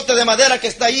pedazote de madera que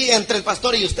está ahí entre el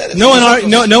pastor y ustedes. No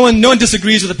Nosotros. one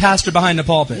disagrees with the pastor behind the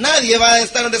pulpit. Nadie va a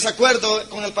estar en desacuerdo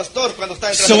con el pastor cuando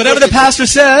está entre So el whatever the púlpito. pastor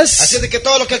Así says, de que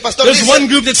todo lo que el pastor there's dice, one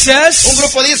group that un says,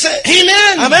 grupo dice,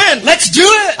 amen. Amén. Let's do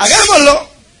it. hagámoslo.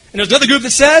 And there's another group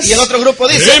that says, Y el otro grupo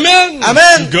dice, amen.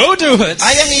 amén. Go do it.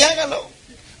 Hagan y háganlo.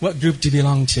 What group do you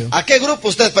belong to? ¿A qué grupo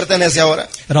usted pertenece ahora?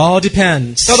 It all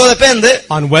depends Todo depende,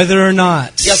 on whether or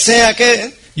not ya sea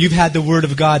que you've had the word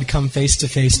of God come face to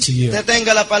face to you. usted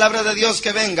tenga la palabra de Dios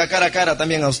que venga cara a cara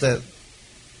también a usted.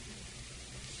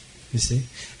 You see?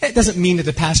 It doesn't mean that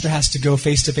the pastor has to go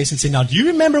face to face and say, now, do you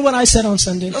remember what I said on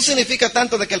Sunday? No significa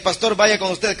tanto de que el pastor vaya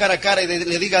con usted cara a cara y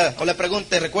le diga o le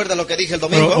pregunte, ¿recuerda lo que dije el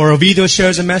domingo? Or Ovidio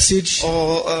shares a message,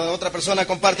 O otra persona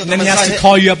comparte and otro then he has to mensaje.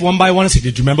 call you up one by one and say,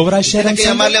 did you remember what I shared Tiene on que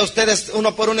Sunday? llamarle a ustedes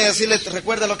uno por uno y decirle,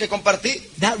 ¿recuerda lo que compartí?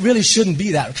 That really shouldn't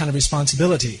be that kind of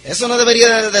responsibility. Eso no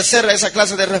debería de ser esa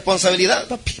clase de responsabilidad.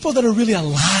 But people that are really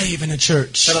alive in a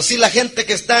church, Pero sí la gente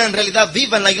que está en realidad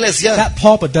viva en la iglesia, that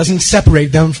pulpit doesn't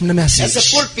separate them from the ese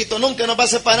message. púlpito nunca nos va a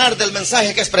separar del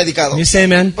mensaje que es predicado. You say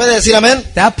amen? ¿Puede decir amén?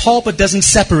 That pulpit doesn't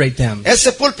separate them.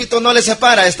 Ese púlpito no le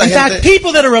separa a esta In fact, gente.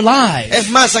 people that are alive, Es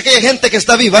más, aquella gente que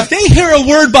está viva, if they hear a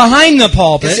word behind the que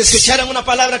pulpit si escucharan una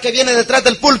palabra que viene detrás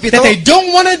del púlpito, that they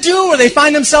don't want to do or they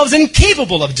find themselves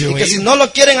incapable of y que si doing, no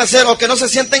lo quieren hacer o que no se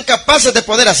sienten capaces de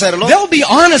poder hacerlo, they'll be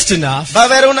honest enough va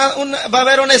a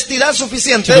haber honestidad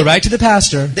suficiente to go right to the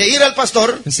pastor de ir al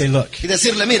pastor and say, look, y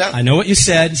decirle, mira, I know what you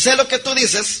said, sé lo que tú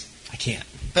dices, I can't,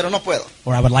 pero no puedo.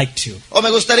 or I would like to. O me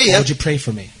gustaría, Would you pray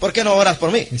for me? ¿por qué no oras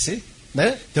por mí? You see?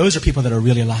 ¿Ve? Those are people that are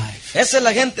really alive. Esa es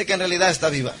la gente que en realidad está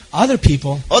viva. Other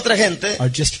people Otra gente are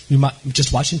just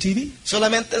watching TV.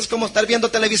 solamente es como estar viendo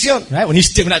televisión. Right?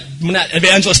 When that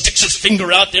evangelist sticks his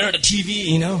finger out there at a TV,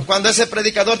 you know, Cuando ese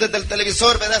predicador desde el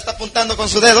televisor, ¿verdad?, está apuntando con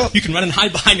su dedo, you can run and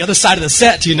hide behind the other side of the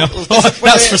set, you know. Usted Oh, se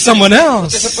puede- that's for someone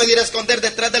usted se else. puede ir a esconder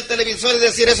detrás del televisor y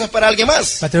decir eso es para alguien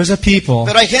más. But there's a people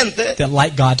Pero hay gente that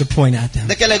like God to point at them.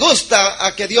 de que le gusta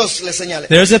a que Dios le señale.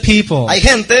 There's a people Hay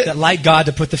gente that like God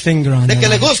to put the finger on de que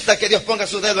le them. gusta que Dios ponga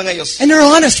su dedo en ellos. And they're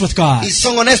honest with God. Y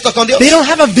son honestos con Dios. They don't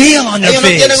have a veil on their Ellos no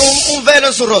tienen face. un velo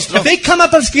en su rostro. If they come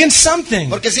up against something,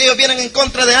 Porque si ellos vienen en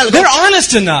contra de algo, they're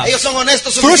honest enough. ellos son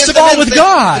honestos First of all with suficientemente.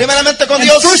 God. Primeramente con And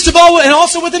Dios. first of all, and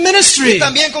also with the ministry. Y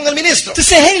también con el ministro. To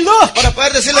say, hey, look, Para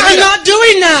poder decirle, I'm mira, not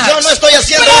doing that. yo no estoy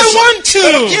haciendo But I eso. want to.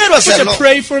 Pero quiero Would hacerlo. you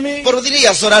pray for me?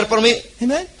 ¿Podrías orar por mí?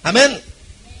 Amen. Amén.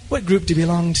 What group do you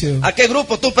belong to? ¿A qué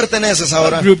grupo tú perteneces What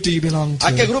ahora? group do you belong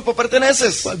 ¿A qué to? grupo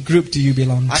perteneces? What group do you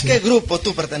belong ¿A qué to? grupo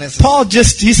tú perteneces? Paul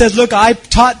he says, look, I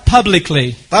taught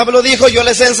publicly, Pablo dijo, yo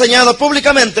les he enseñado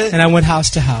públicamente and I went house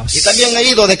to house, y también he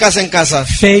ido de casa en casa,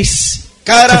 face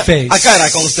cara to face. a cara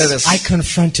con ustedes. I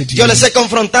confronted you Yo les he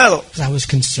confrontado because I was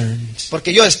concerned.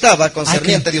 porque yo estaba I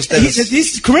concerniente de con- ustedes.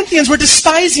 These Corinthians were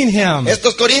despising him.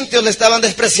 Estos corintios le estaban They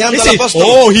despreciando al say, apóstol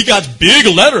oh, he got big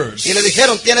letters. y le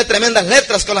dijeron, tiene tremendas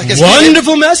letras con las que escribe,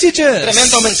 Wonderful messages.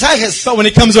 tremendos mensajes. But when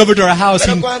he comes over to our house,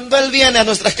 Pero cuando él viene a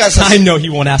nuestras casas, I know he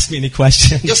won't ask me any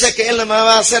questions. yo sé que él no me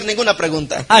va a hacer ninguna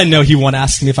pregunta. I know he won't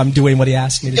ask me if I'm doing what he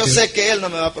asked me to Yo do. sé que él no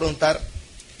me va a preguntar.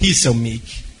 He's so meek.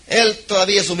 Él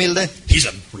todavía es humilde. He's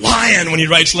a lion when he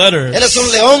writes letters. Él es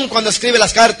un león cuando escribe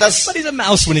las cartas, But he's a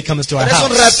mouse when he comes to our pero es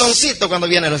un house. ratoncito cuando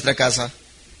viene a nuestra casa.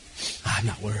 I'm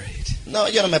not worried. No,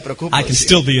 yo no me preocupo, I can decía,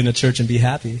 still be in the church and be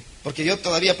happy. porque yo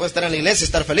todavía puedo estar en la iglesia y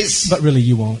estar feliz, But really,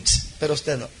 you won't. pero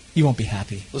usted no. You won't be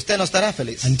happy Usted no estará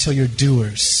feliz until you're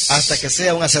doers hasta que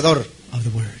sea un hacedor of the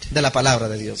word. de la palabra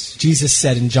de Dios. Jesus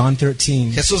said in John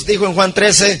 13, Jesús dijo en Juan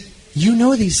 13, you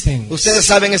know these things. ustedes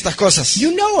saben estas cosas,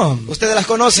 You know them. ustedes las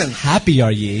conocen, Happy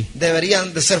are ye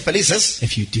deberían de ser felices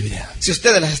if you do them. si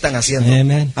ustedes las están haciendo.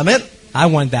 Amen. Amén. I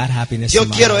want that happiness Yo in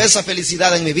my quiero life. esa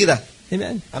felicidad en mi vida.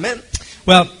 Amen. Amén.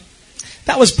 Well,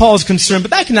 that was Paul's concern.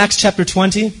 But back in Acts chapter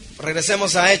 20,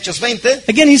 Regresemos a Hechos 20.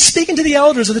 again, he's speaking to the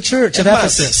elders of the church Es of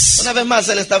más, Ephesus. una vez más,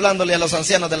 él está hablándole a los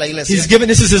ancianos de la iglesia. He's given,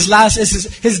 this is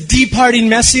his departing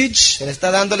message. Él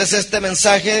está dándoles este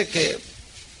mensaje que,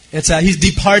 He's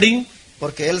departing.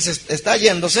 porque él está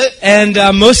yéndose And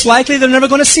most likely they're never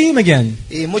going to see him again.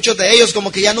 y muchos de ellos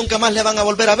como que ya nunca más le van a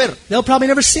volver a ver. They'll probably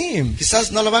never see him.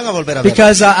 Quizás no lo van a volver a ver.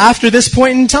 Because after this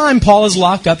point in time, Paul is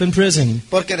locked up in prison.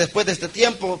 Porque después de este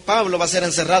tiempo, Pablo va a ser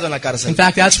encerrado en la In cárcel.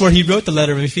 fact, that's where he wrote the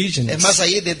letter of Es Ephesians. más,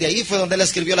 desde ahí fue donde él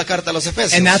escribió la carta a los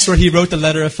Efesios. And that's where he wrote the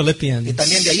letter of Y Philippians.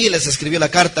 también de allí les escribió la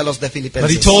carta a los de But he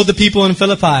Filipenses. told the people in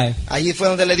Philippi, Allí fue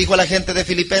donde le dijo a la gente de he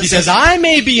Filipenses, says, I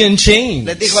may be in chains.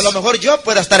 les dijo, a lo mejor yo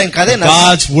pueda estar en cadenas,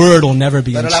 God's word will never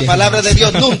be in pero la palabra de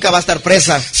chains. Dios nunca va a estar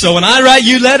presa. So when I write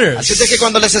you Así letters, de que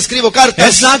cuando les escribo cartas,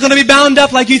 it's not going to be bound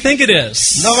up like you think it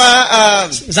is. no va a,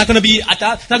 It's not going to be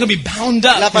bound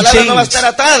up la in palabra no va a chains. estar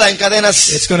atada en cadenas,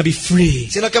 It's going to be free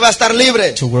sino que va a estar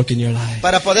libre to work in your life.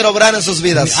 para poder obrar en sus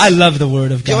vidas. I love the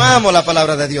word of Yo God. amo la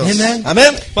palabra de Dios. Amen.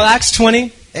 Amén. Well, Acts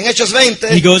 20, En Hechos he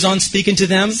 20, goes on speaking to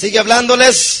them. sigue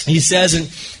hablándoles, He says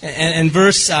in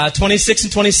verse 26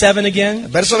 and 27 again,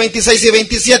 verso 26 y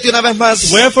 27 una vez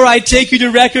más. wherefore I take you to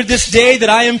record this day that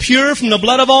I am pure from the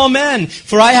blood of all men,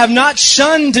 for I have not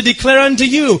shunned to declare unto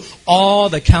you all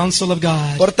the counsel of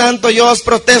God. Por tanto, yo os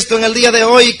protesto en el día de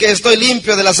hoy que estoy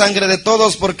limpio de la sangre de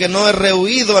todos, porque no he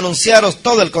rehuido anunciaros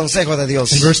todo el consejo de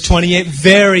Dios. In verse 28,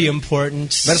 very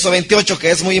important. Verso 28,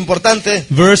 que es muy importante.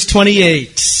 Verse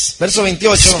 28. Verso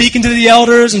 28, Speaking to the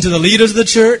elders and to the leaders of the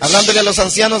church. hablándole a los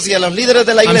ancianos y a los líderes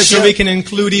de la I'm iglesia. sure we can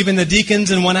include even the deacons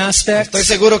in one aspect. Estoy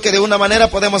seguro que de una manera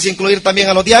podemos incluir también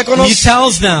a los He diáconos.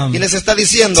 tells them, Y les está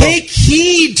diciendo, take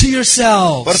heed to por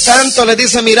yourselves. tanto, les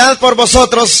dice, mirad por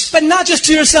vosotros, But not just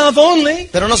to yourself only,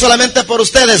 pero no solamente por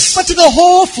ustedes, but to the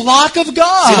whole flock of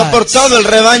sino por God, todo el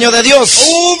rebaño de Dios,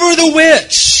 over the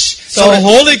which The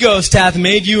Holy Ghost hath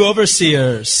made you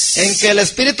overseers. en que el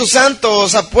Espíritu Santo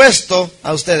os ha puesto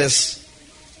a ustedes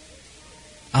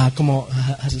Como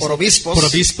por obispos, por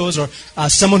obispos, or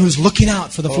someone who's looking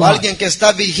out for the o flock. alguien que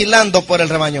está vigilando por el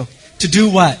rebaño. To do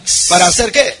what? ¿Para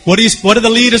hacer qué? What are the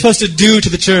leaders supposed to do to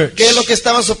the church? ¿Qué es lo que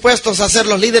estaban supuestos a hacer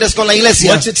los líderes con la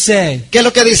iglesia? What's it say? ¿Qué es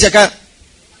lo que dice acá?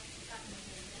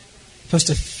 Supposed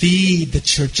to feed the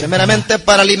church. of Primeramente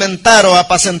para alimentar o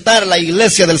apacentar la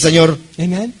iglesia del Señor. God.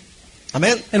 Amen.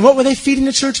 Amén. And what were they feeding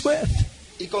the church with?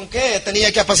 ¿Y con qué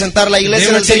tenía que apacentar la They iglesia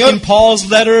were del taking Señor? Paul's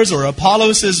letters or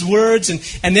Apollos' words,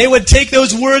 and they would take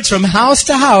those words from house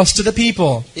to house to the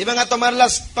people. Iban a tomar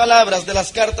las palabras de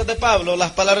las cartas de Pablo,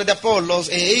 las palabras de Apolos,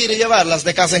 e ir y llevarlas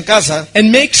de casa en casa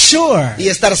And make sure y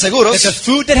estar that seguros the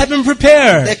food that had been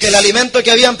prepared, de que el alimento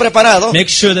que habían preparado, make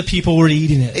sure the people were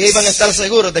eating it. iban a estar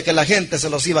seguros de que la gente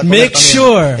se los iba a comer Make también.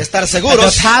 sure Estar that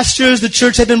seguros the pastors the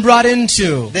church had been brought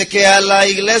into, de que a la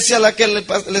iglesia a la que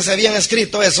les habían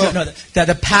escrito eso,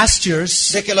 that the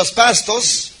pastors, de que los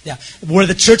pastos where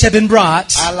the church had been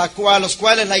brought, a los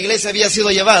cuales la iglesia había sido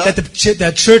llevada, that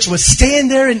the church was staying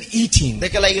there and eating. de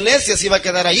que la iglesia se iba a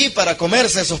quedar allí para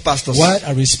comerse esos pastos. What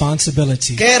a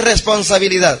responsibility. ¡Qué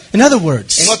responsabilidad! In other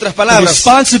words, En otras the palabras,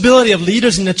 responsibility of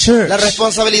leaders in the church la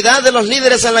responsabilidad de los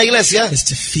líderes en la iglesia is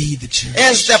to feed the church.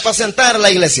 es de apacentar la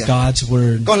iglesia God's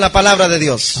word. con la palabra de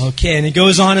Dios. Okay, and it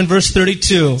goes on in verse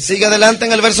 32. Sigue adelante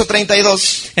en el verso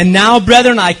 32. And now,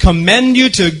 brethren, I commend you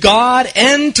to God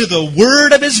and to the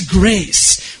word of his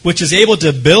grace, which is able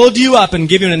to build you up and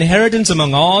give you an inheritance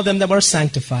among all them that were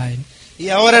sanctified. Y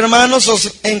ahora, hermanos,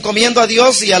 os encomiendo a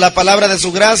Dios y a la palabra de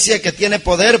su gracia, que tiene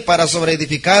poder para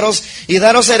sobreedificaros y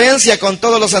daros herencia con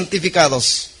todos los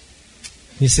santificados.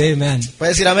 You say amen.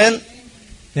 ¿Puede decir amén?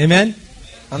 Amen?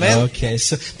 Amén. Okay,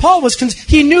 so Paul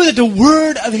he knew that the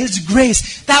word of his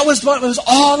grace, that was what it was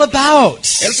all about.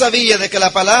 Él sabía de que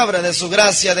la palabra de su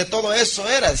gracia, de todo eso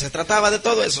se trataba de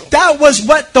todo eso. That was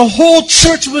what the whole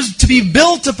church was to be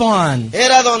built upon.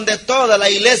 Era donde toda la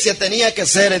iglesia tenía que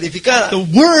ser edificada. The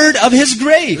word of his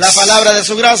grace. La palabra de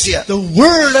su gracia. The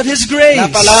word of his grace. La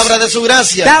palabra de su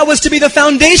gracia. That was to be the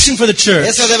foundation for the church.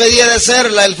 Eso debería de ser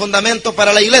el fundamento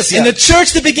para la iglesia. And the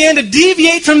church that began to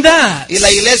deviate from that Y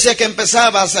la iglesia que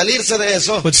empezaba a salirse de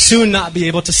eso, would soon not be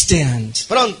able to stand.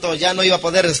 pronto ya no iba a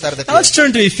poder estar de Now let's pie.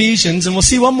 turn to Ephesians and we'll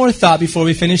see one more thought before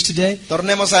we finish today.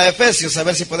 Tornemos a Efesios a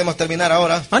ver si podemos terminar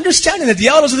ahora. Understanding that the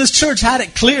elders of this church had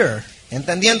it clear.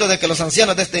 Entendiendo de que los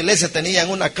ancianos de esta iglesia tenían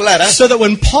una clara, So that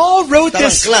when Paul wrote Estaban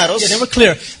this, claros. they were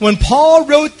clear. When Paul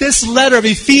wrote this letter of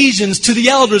Ephesians to the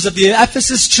elders of the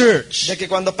Ephesus church, de que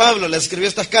cuando Pablo le escribió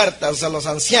estas cartas a los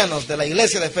ancianos de la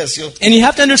iglesia de Efesios, and you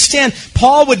have to understand,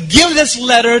 Paul would give this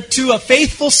letter to a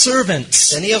faithful servant.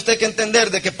 tenía usted que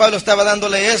entender de que Pablo estaba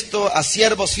dándole esto a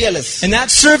siervos fieles. And that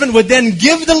servant would then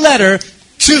give the letter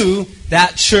to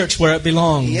that church where it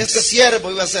belongs. Y este siervo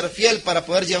iba a ser fiel para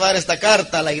poder llevar esta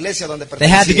carta a la iglesia donde They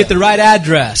had to get the pertenecía. right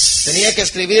address. Tenía que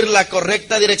escribir la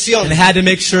correcta dirección. And they had to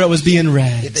make sure it was being Y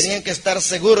read. tenían que estar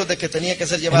seguros de que tenía que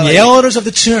ser And llevada the ahí. elders of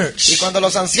the Y church cuando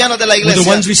los ancianos de la were the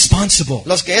iglesia, ones responsible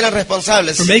los que eran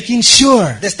responsables for making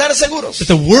sure de estar seguros that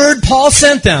the word Paul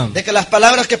sent them de que las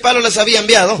palabras que Pablo les había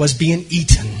enviado was being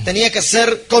eaten. tenía que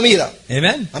ser comida.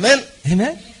 Amen? Amén.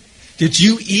 Amen? Did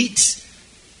you eat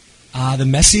the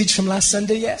message from last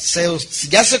Sunday yet?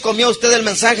 ¿Ya se comió usted el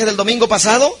mensaje del domingo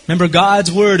pasado? Remember,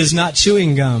 God's word is not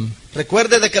chewing gum.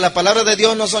 Recuerde de que la palabra de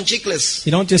Dios no son chicles.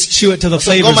 You don't just chew it till the No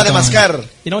son flavor's goma de mascar. gone.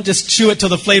 You don't just chew it till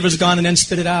the flavor's gone and then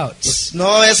spit it out.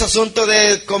 No es asunto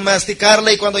de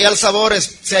masticarla y cuando ya el sabor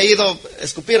se ha ido,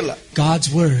 escupirla. God's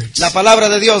word La palabra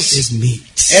de Dios is meat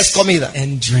es comida,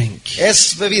 and drink.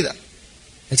 es bebida,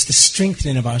 It's the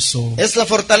strengthening of our soul. es la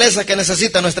fortaleza que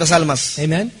necesitan nuestras almas.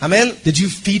 Amen? Amén. Did you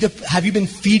have you been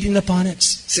feeding upon it?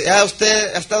 ¿Ha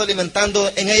usted estado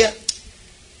alimentando en ella?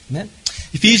 Amen.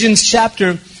 Ephesians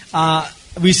chapter,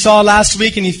 we saw last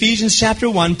week in Ephesians chapter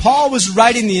 1, Paul was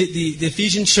writing the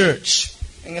Ephesian church.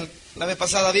 La vez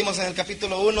pasada vimos en el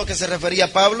capítulo 1 que se refería a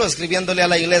Pablo escribiéndole a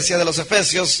la iglesia de los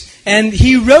Efesios. And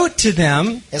he wrote to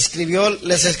them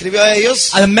Les escribió a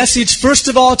ellos a message, first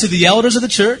of all, to the elders of the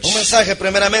church. un mensaje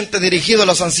primeramente dirigido a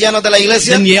los ancianos de la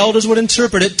iglesia Then the elders would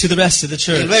interpret it to the rest of the y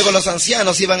church. luego los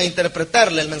ancianos iban a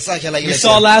interpretarle el mensaje a la We iglesia.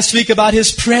 saw last week about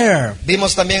his prayer.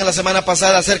 Vimos también la semana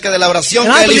pasada acerca de la oración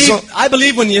And que él hizo. I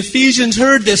believe when the Ephesians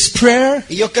heard this prayer,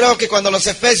 Y yo creo que cuando los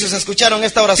efesios escucharon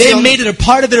esta they oración, made it a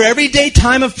part of their everyday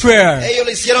time of prayer prayer. Ellos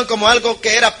lo hicieron como algo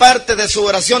que era parte de su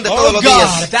oración de todos Oh los God,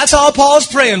 días. if that's all Paul's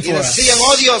praying Y for us. decían,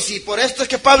 oh Dios, y por esto es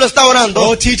que Pablo está orando.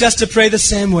 Oh, teach us to pray the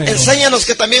same way. Lord. Enséñanos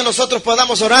que también nosotros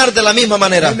podamos orar de la misma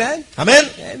manera. Amen. Amén.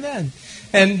 Amen.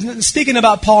 And speaking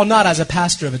about Paul, not as a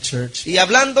pastor of a church, Y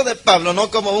hablando de Pablo,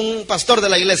 no como un pastor de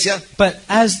la iglesia, but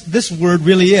as this word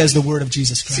really is the word of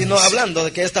Jesus Christ. sino hablando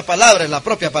de que esta palabra es la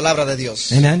propia palabra de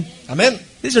Dios. Amen. Amén.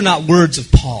 These are not words of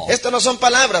Paul. Estas no son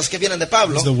palabras que vienen de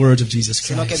Pablo, These are the words of Jesus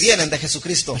sino que Christ. vienen de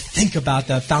Jesucristo. Think about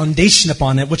the foundation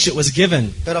upon it, which it was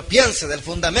given. Pero piense del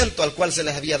fundamento al cual se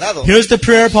les había dado. Here's the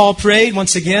prayer Paul prayed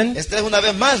once again Esta es una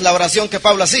vez más la oración que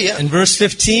Pablo hacía. in verse En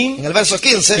 15. el verso It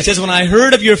 15, says, when I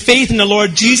heard of your faith in the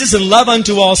Lord Jesus and love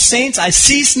unto all saints, I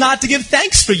ceased not to give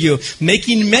thanks for you,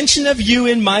 making mention of you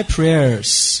in my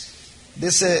prayers.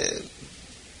 dice,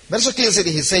 versos 15 y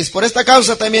 16, por esta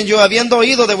causa también yo, habiendo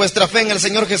oído de vuestra fe en el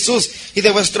Señor Jesús y de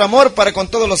vuestro amor para con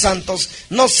todos los santos,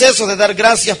 no ceso de dar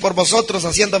gracias por vosotros,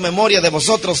 haciendo memoria de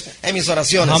vosotros en mis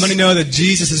oraciones. How many know that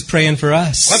Jesus is praying for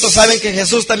us? ¿Cuántos saben que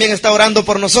Jesús también está orando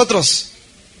por nosotros?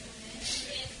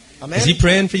 Is he Amén.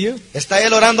 praying for you? ¿Está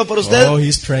Él orando por usted? Oh,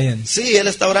 he's praying. Sí, Él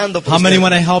está orando por How many usted.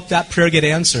 want to help that prayer get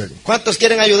answered? ¿Cuántos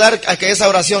quieren ayudar a que esa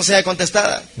oración sea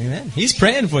contestada? Amen. He's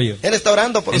praying for you. Él está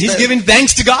orando por And he's usted. giving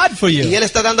thanks to God for Y you. Él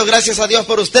está dando gracias a Dios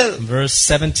por usted.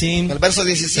 Verse En 17. el verso That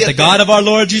the 17. God of our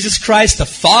Lord Jesus Christ, the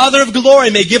Father of glory,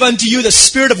 may give unto you the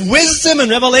spirit of wisdom and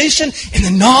revelation in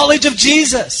the knowledge of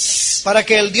Jesus. Para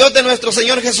que el Dios de nuestro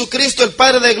Señor Jesucristo, el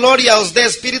Padre de gloria, os dé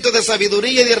espíritu de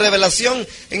sabiduría y de revelación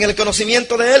en el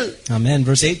conocimiento de Él. Amen.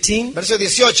 Verse 18. Verso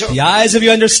 18. The eyes of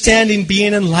your understanding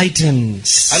being enlightened.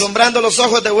 Alumbrando los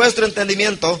ojos de vuestro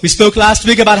entendimiento. We spoke last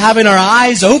week about having our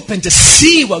eyes open to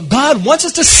see what God wants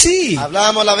us to see.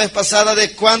 Hablábamos la vez pasada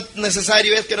de cuán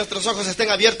necesario es que nuestros ojos estén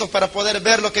abiertos para poder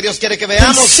ver lo que Dios quiere que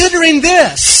veamos.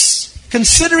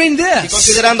 Considering Y this,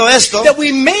 considerando esto, that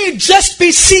we may just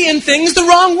be seeing things the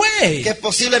wrong way. que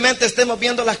posiblemente estemos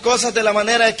viendo las cosas de la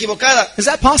manera equivocada. Is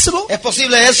that possible? ¿Es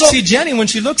posible eso? See, Jenny, when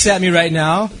she looks at me right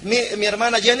now, Mi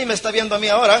hermana Jenny me está viendo a mí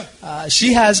ahora.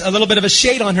 she has a little bit of a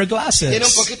shade on her Tiene un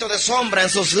glasses. poquito de sombra en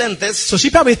sus lentes. So she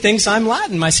probably thinks I'm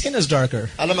Latin. My skin is darker.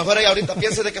 A lo mejor ella ahorita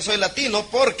piensa de que soy latino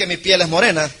porque mi piel es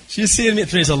morena. She's seeing me.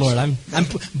 Praise the Lord. I'm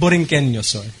borinqueño,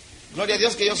 sorry. Gloria a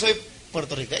Dios que yo soy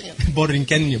puertorriqueño.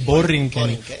 Borinqueño.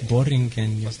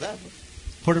 Borinqueño. What's that?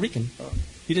 Puerto Rican.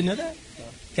 You didn't know that?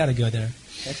 Gotta go there.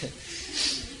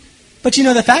 But you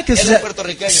know, the fact is Él es that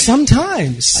puertorriqueño.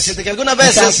 sometimes, Así de que algunas in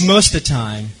fact, veces, most of the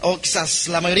time, o quizás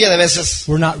la mayoría de veces,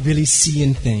 we're not really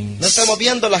seeing no things estamos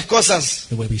viendo las cosas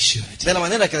the way we should. de la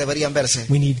manera que deberían verse.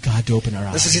 We need God to open our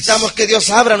eyes. Necesitamos que Dios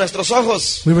abra nuestros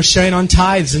ojos. We were sharing on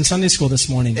tithes in Sunday school this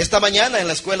morning. Esta mañana en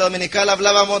la escuela dominical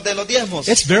hablábamos de los diezmos.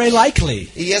 It's very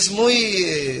likely. Y es muy...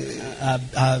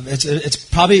 It's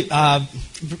probably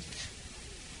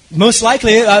most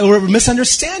likely we're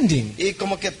misunderstanding. y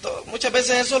como que muchas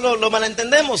veces eso lo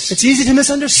malentendemos. It's easy to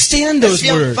misunderstand Es those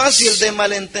bien words, fácil de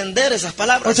malentender esas or to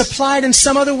palabras. apply it in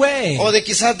some other way, O de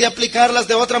quizás de aplicarlas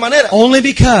de otra manera. only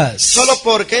because Solo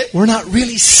porque we're not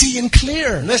really seeing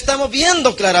clear no estamos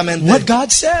viendo claramente what God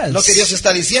says. lo que Dios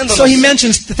está diciendo. So he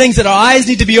mentions the things that our eyes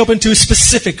need to be open to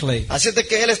specifically. Así es de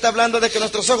que Él está hablando de que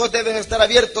nuestros ojos deben estar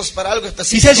abiertos para algo He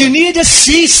específico. says you need to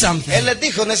see something. Él les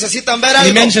dijo, necesitan ver And he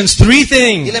algo. mentions three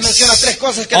things. Y le menciona tres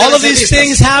cosas que All deben of ser these vistas.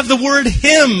 things have the word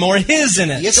him or his in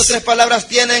Y it. esas tres palabras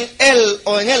tienen Él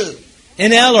o en Él.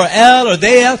 In L or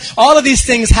they. All of these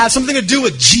things have something to do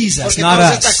with Jesus, Porque not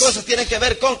todas estas us. cosas tienen que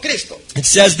ver con Cristo. It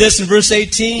says this in verse Y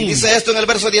 18. dice esto en el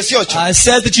verso 18. It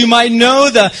says that you might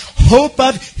know the hope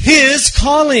of his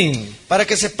calling. Para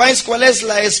que sepáis cuál es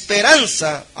la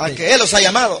esperanza a que Él os ha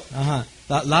llamado. Uh-huh.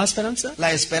 La esperanza?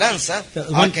 La esperanza The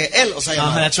a one- que Él os ha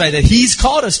llamado. That's right, that he's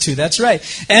called us to. That's right.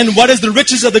 And what is the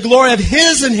riches of the glory of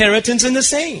his inheritance in the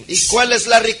saints? ¿Y cuál es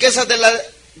la riqueza de la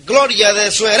gloria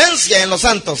de su herencia en los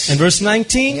santos? In verse En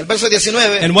 19. el verso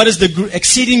 19. And what is the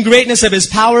exceeding greatness of his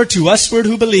power to usward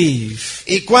who believe?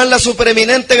 ¿Y cuál la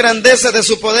supereminente grandeza de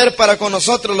su poder para con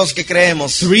nosotros los que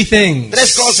creemos? Three things.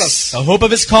 Tres cosas. The hope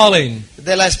of his calling,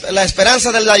 De la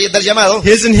esperanza del llamado,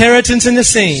 his inheritance in the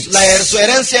saints, su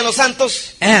herencia en los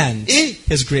santos and y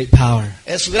his great power.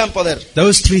 es su gran poder.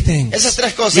 Those three things. Esas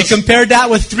tres We cosas. compared that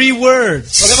with three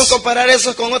words. Podemos comparar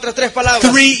eso con otras tres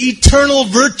palabras. Three eternal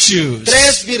virtues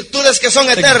Tres virtudes que son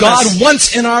that eternas. God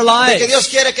wants in our De que lives. Dios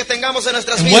quiere que tengamos en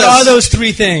nuestras And what are vidas. those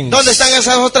three things? ¿Dónde están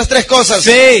esas otras tres cosas?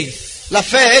 Faith, La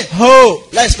fe,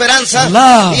 hope, la esperanza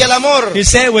love. y el amor. You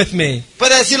say it with me.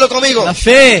 Puede decirlo conmigo. La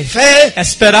fe, Fe,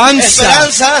 esperanza,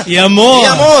 esperanza y amor. y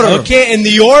amor. Okay, and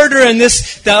the order in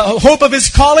this, the hope of his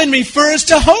calling refers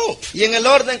to hope. Y en el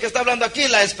orden que está hablando aquí,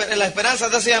 la esperanza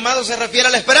de ese llamado se refiere a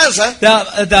la esperanza.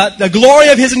 The glory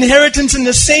of his inheritance in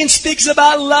the saints speaks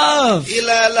about love. Y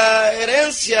la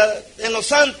herencia en los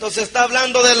santos está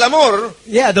hablando del amor.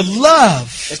 Yeah, the love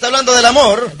Está hablando del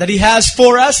amor that he has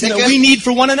for us and De that que- we need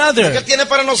for one que another. Él tiene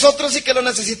para nosotros y que lo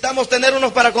necesitamos tener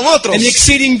unos para con otros. And the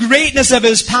exceeding greatness of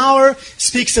his power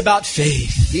speaks about faith.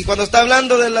 Y cuando está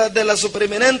hablando de la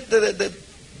supereminente,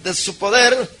 de su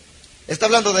poder, está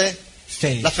hablando de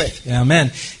Faith. la fe.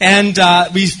 Amen. And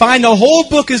we find the whole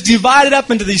book is divided up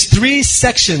into these three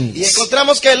sections. Y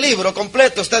encontramos que el libro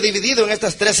completo está dividido en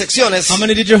estas 3 secciones. How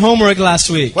many did your homework last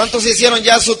week? ¿Cuántos hicieron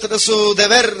ya su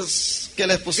deber que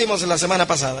les pusimos la semana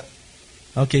pasada?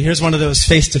 Okay, here's one of those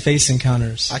face-to-face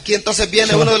encounters. Aquí entonces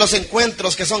viene uno de los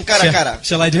encuentros que son cara a cara.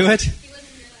 Shall I do it?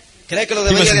 ¿Cree que lo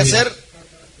debería de hacer?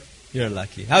 You're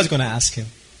lucky. I was going to ask him.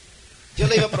 Yo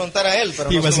le iba a preguntar a él, pero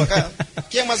He no estuvo wasn't- acá.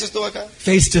 ¿Quién más estuvo acá?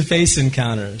 Face-to-face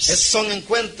encounters. Son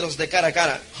encuentros de cara a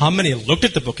cara. How many looked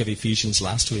at the book of Ephesians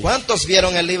last week? ¿Cuántos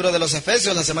vieron el libro de los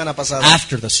Efesios la semana pasada?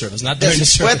 After the service, not during the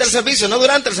Después del service. servicio, no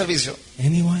durante el servicio.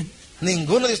 Anyone?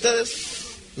 ¿Ninguno de ustedes?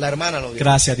 La hermana lo vio.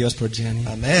 Gracias a Dios por Jenny.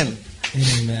 Amén.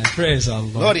 Amen. Praise the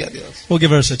Lord. Gloria a Dios. We'll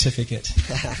give her a certificate.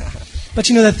 But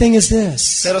you know, the thing is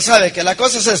this. Pero sabe que la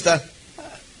cosa es esta,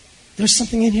 There's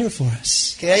something in here for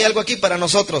us. que hay algo aquí para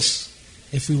nosotros,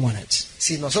 If we want it.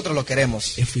 si nosotros lo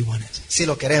queremos, If we want it. si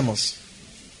lo queremos.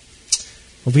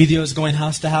 Ovidio is going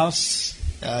house to house,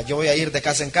 Yo voy a ir de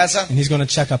casa en casa and he's going to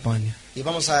check up on you. y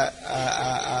vamos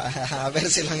a ver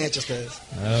si lo han hecho ustedes.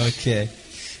 Okay.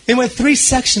 Anyway, 3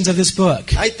 sections of this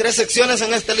book. Hay 3 secciones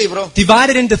en este libro,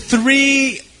 Divided into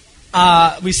 3,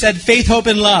 we said faith, hope,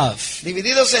 and love.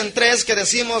 divididos en 3 que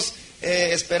decimos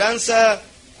esperanza,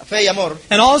 fe y amor.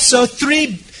 And also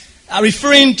 3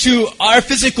 referring to our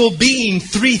physical being,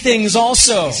 3 things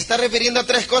also. Se está refiriendo a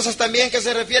 3 cosas también que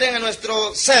se refieren a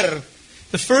nuestro ser.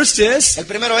 The first is El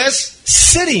primero es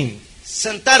sitting.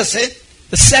 sentarse,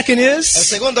 The second el is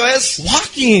segundo es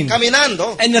walking.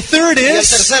 caminando And the third y el is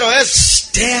tercero es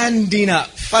standing up.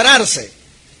 pararse,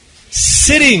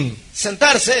 Sitting,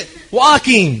 sentarse,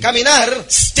 walking, caminar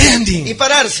y standing.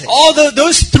 pararse. All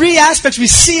those 3 aspects we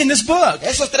see in this book.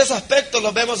 Esos 3 aspectos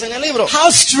los vemos en el libro. How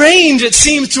strange it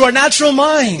seems to our natural Y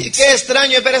mind qué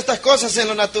extraño es ver estas cosas en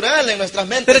lo natural, en nuestras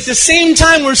that at mentes, the same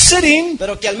time we're sitting,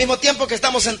 pero que al mismo tiempo que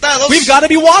estamos sentados, we've got to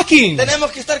be walking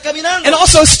tenemos que estar caminando, and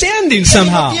also standing al mismo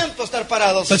somehow. tiempo estar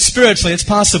parados. But spiritually, it's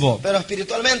possible. Pero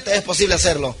espiritualmente es posible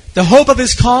hacerlo. The hope of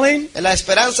his calling La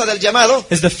esperanza del llamado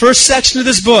is the first section of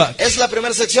this book. es la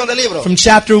primera sección del libro. From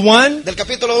chapter 1 Del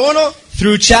capítulo 1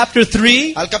 through chapter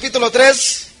 3 al capítulo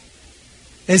 3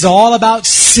 is all about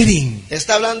sitting.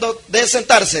 está hablando de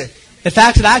sentarse. In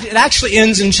fact, it actually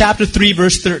ends in chapter 3,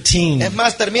 verse Es 13.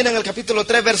 más, termina en el capítulo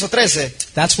 3, verso 13.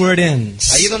 That's where it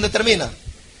ends. Ahí donde termina.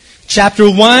 Chapter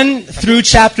 1 through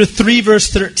chapter 3, verse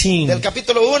 13. Del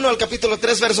capítulo 1 al capítulo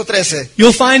 3, verso 13.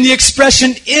 You'll find the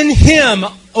expression in him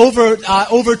over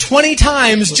 20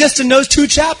 times just in those 2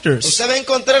 chapters. Usted va a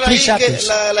encontrar ahí Three que chapters.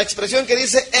 la expresión que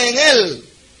dice en él,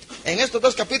 en estos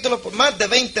 2 capítulos, por más de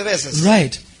 20 veces.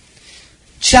 Right.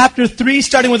 Chapter 3,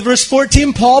 starting with verse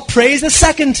 14, Paul prays the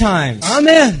second time.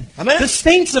 Amen. Amen. The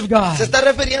saints of God, Se está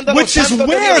refiriendo a los which is santos de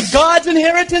where Dios, God's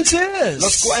inheritance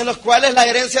is. en los cuales la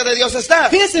herencia de Dios está.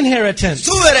 His inheritance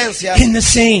Su herencia in the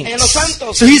saints. en los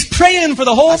santos. So he's praying for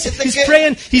the whole, Así de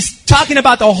que- he's talking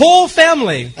about the whole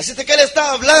family Así que él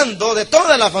está hablando de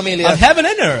toda la of familia, heaven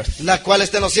and earth. la cual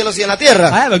está en los cielos y en la tierra.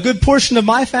 I have a good portion of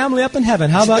my family up in heaven.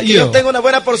 How about Así que yo you? tengo una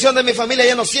buena porción de mi familia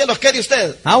allá en los cielos. ¿Qué de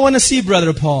usted? I want to see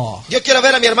Brother Paul. Yo quiero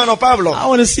ver a mi hermano Pablo. I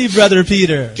want to see Brother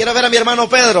Peter. Quiero ver a mi hermano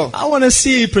Pedro. I want to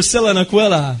see Priscilla and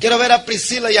Aquila Quiero ver a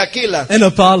Priscila y Aquila and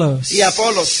Apollos. y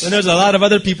Apolos. And there's a lot of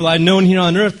other people I've known here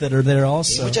on earth that are there Y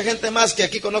also. mucha gente más que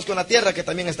aquí conozco en la tierra que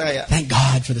también están allá. Thank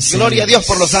God for the saints, Gloria a Dios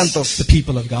por los santos, the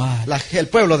people of God. el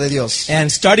pueblo de Dios.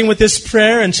 And starting with this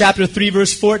prayer in chapter 3,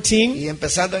 verse 14, Y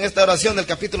empezando en esta oración del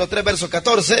capítulo 3, verso he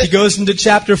 14, goes into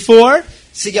chapter 4.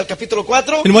 sigue al capítulo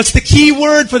 4. And what's the key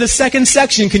word for the second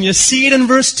section? Can you see it in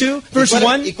verse 2? Verse ¿Y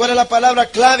 1? cuál es la palabra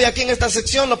clave aquí en esta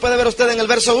sección? ¿Lo puede ver usted en el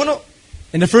verso 1?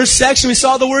 In the first section, we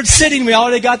saw the word sitting. We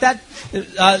already got that.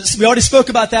 We already spoke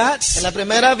about that. En la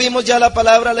primera vimos ya la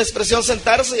palabra, la expresión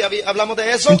sentarse, y hablamos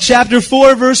de eso. In chapter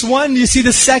 4, verse 1, do you see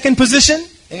the second position?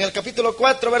 En el capítulo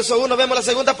 4, verso 1, vemos la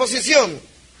segunda posición.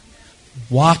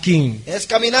 Walking. Es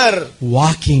caminar,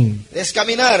 Walking. es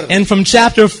caminar. And from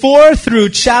chapter 4 through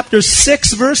chapter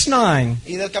 6, verse 9,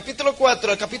 Y del capítulo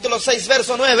 4 al capítulo 6,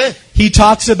 verso 9, he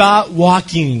talks about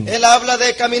walking. él habla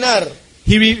de caminar.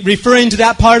 referring to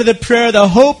that part of the prayer, the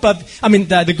hope of,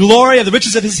 the glory of the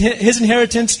riches of his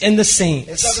inheritance in the saints.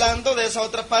 Está hablando de esa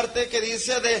otra parte que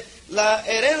dice de la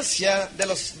herencia de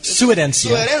los Su herencia.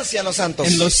 Su herencia en los santos.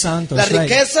 En los santos, La right.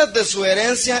 riqueza de su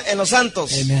herencia en los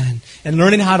santos. Amen. And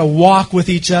learning how to walk with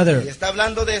each Y other. está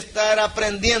hablando de estar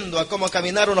aprendiendo a cómo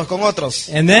caminar unos con otros.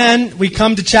 And then we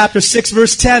come to chapter 6,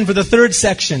 verse 10 for the third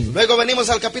section. Luego venimos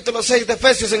al capítulo 6 de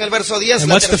Efesios en el verso 10. And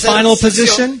la what's the tercera final sección.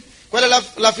 position? ¿Cuál es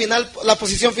la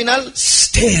posición final?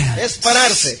 Stand. Es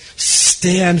pararse.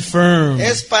 Stand firm.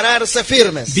 Es pararse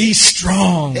firmes. Be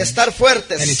strong. Estar And he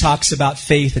fuertes. talks about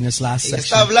faith in his last Y está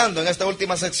section. hablando en esta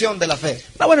última sección de la fe.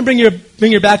 I want to bring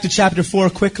you back to chapter 4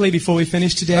 quickly before we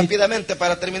finish today. Rápidamente,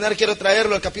 para terminar, quiero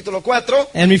traerlo al capítulo 4.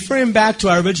 And referring back to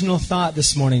our original thought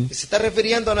this morning. Y se está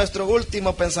refiriendo a nuestro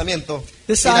último pensamiento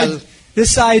This final.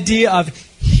 idea of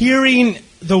hearing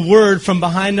the word from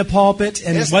behind the pulpit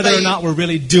and Esta whether or i- not we're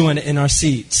really doing it in our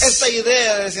seats. Esta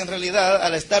idea de si en realidad,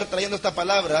 al estar trayendo esta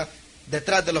palabra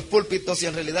detrás de los púlpitos, si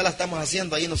en realidad la estamos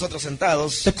haciendo ahí nosotros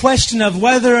sentados. The question of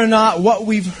whether or not what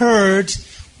we've heard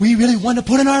we really want to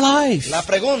put in our life. La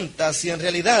pregunta, si en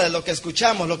realidad lo que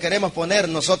escuchamos lo queremos poner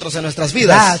nosotros en nuestras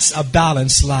vidas. That's a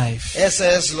balanced life.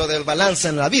 Ese es lo del balance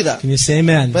en la vida. Can you say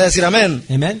amen? Puede decir amén.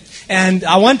 Amen. And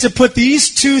I want to put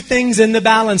these two things in the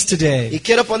balance Y today.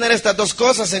 quiero poner estas dos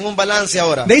cosas en un balance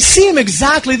ahora. They seem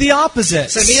exactly the opposite.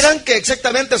 Se miran que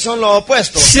exactamente son lo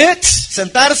opuesto. Sit,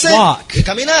 Sentarse walk. y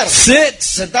caminar. sit,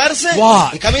 Sentarse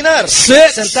walk. y caminar.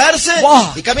 Sit, Sentarse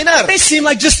walk. y caminar. They seem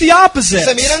like just the opposite.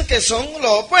 Se miran que son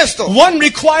lo opuesto. One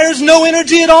requires no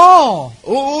energy at all.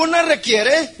 Una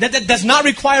requiere, That does not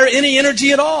require any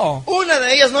energy at all. una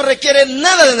de ellas no requiere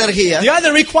nada de energía. The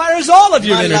other requires all of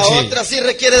your Mas la energy. otra sí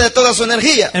requiere de toda su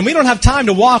energía. And we don't have time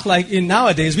to walk like in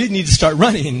nowadays. We need to start Y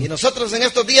running. nosotros en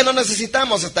estos días no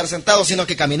necesitamos estar sentados, sino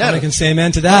que caminar. I can say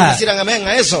amen to that. Decirán amén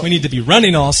a eso. We need to be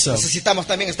running also. Necesitamos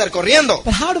también estar corriendo.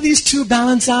 But how do these two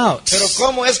balance out? Pero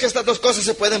 ¿cómo es que estas dos cosas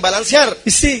se pueden balancear?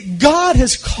 You see, God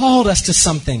has called us to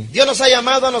something. Dios nos ha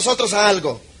llamado a nosotros a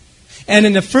algo. And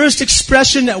in the first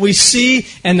expression that we see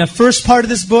in the first part of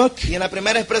this book, Y en la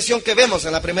primera expresión que vemos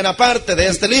en la primera parte de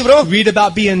este libro, read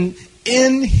about being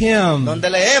in Him, donde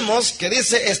leemos que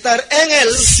dice estar en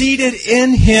Él, seated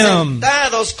in Him,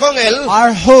 sentados con Él,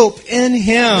 our hope in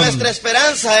Him. nuestra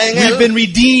esperanza en We've Él, been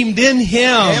redeemed in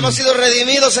Him. hemos sido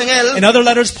redimidos en In Él. other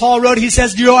letters Paul wrote, he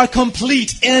says, you are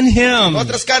complete in Him.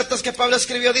 Otras cartas que Pablo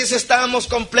escribió dice estamos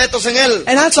completos en Él.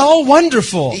 And that's all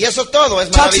wonderful. Y eso todo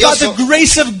es Talks about the maravilloso,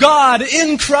 grace of God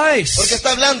in porque Christ.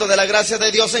 está hablando de la gracia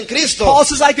de Dios en Cristo. Paul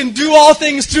says, I can do all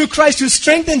things through Christ who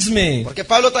strengthens me. Porque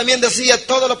Pablo también decía,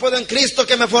 todo lo puedo en Cristo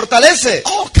que me fortalece.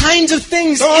 All kinds of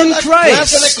things in Toda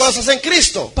clase de Christ. cosas en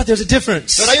Cristo. But there's a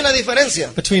difference Pero hay una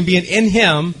diferencia between being in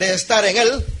Him de estar en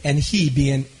Él and He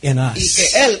being in y que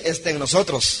us. Él esté en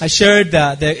nosotros. I shared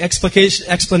the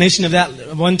explanation of that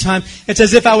one time. It's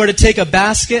as if I were to take a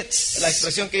basket. La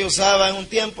expresión que yo usaba en un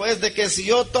tiempo es de que si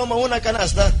yo tomo una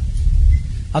canasta,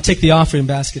 I'll take the offering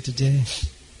basket today.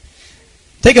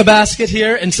 Take a basket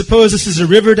here, and suppose this is a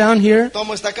river down here.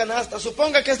 tomo esta canasta,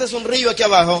 suponga que este es un río aquí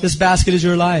abajo This basket is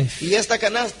your life. y esta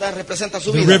canasta representa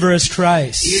su The vida river is y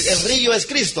Christ. el río es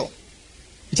Cristo.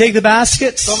 You take the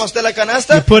basket, Toma usted la you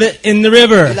canasta put it in the y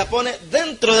river. la pone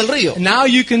dentro del río. Now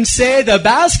you can say the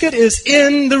basket is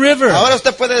in the river. Ahora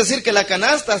usted puede decir que la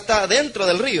canasta está dentro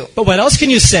del río. But what else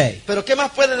can you say? Pero ¿qué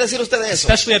más puede decir usted de eso?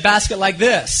 Especially a basket like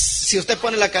this. Si usted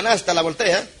pone la canasta, la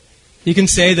voltea, You can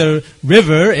say the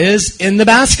river is in the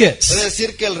basket. puede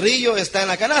decir que el río está en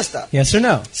la canasta. Yes or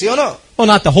no? ¿Sí o no? Well,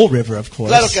 not the whole river, of course.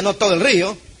 Claro que no todo el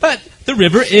río, But the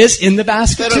river is in the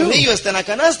basket pero el too. río está en la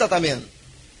canasta también.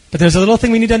 But there's a little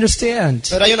thing we need to understand.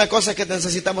 Pero hay una cosa que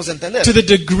necesitamos entender. To the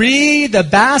degree the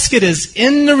basket is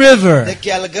in the river, De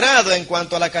que al grado en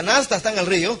cuanto a la canasta está en el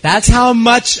río, that's how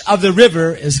much of the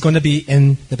river is going to be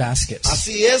in the basket.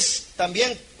 así es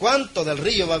también cuánto del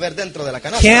río va a haber dentro de la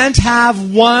canasta. Can't have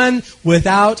one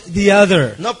without the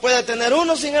other. No puede tener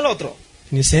uno sin el otro.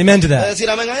 Can you say amen to Puede that? decir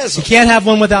amén a eso. You can't have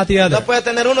one without the No other, puede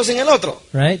tener uno sin el otro.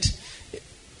 right?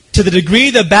 To the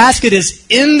degree the basket is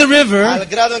in the Al river,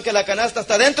 grado en que la canasta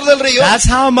está dentro del río, that's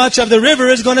how much of the river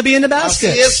is going to be in the así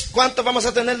basket. es cuánto vamos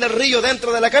a tener del río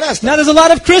dentro de la canasta. Now there's a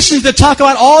lot of Christians that talk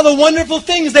about all the wonderful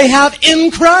things they have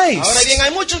in Ahora Christ. bien,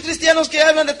 hay muchos cristianos que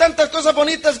hablan de tantas cosas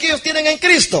bonitas que ellos tienen en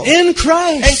Cristo. In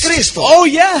Christ. En Cristo. Oh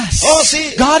yes. Oh,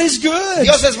 sí. God is good.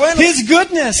 Dios es bueno. His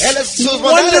goodness. Él es sus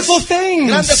bondades. Wonderful things.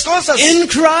 Grandes cosas. In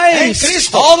Christ. En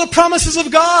Cristo. All the promises of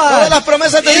God. Todas las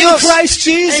promesas de in Dios. Christ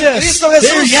Jesus. En Cristo Jesús.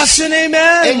 They're yes and en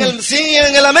amen. el sí y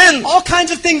en el amén. All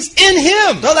kinds of things in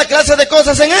Him. Toda clase de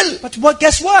cosas en Él. But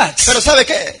guess what? Pero ¿sabe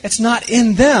qué? It's not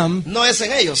in them No es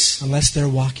en ellos, unless they're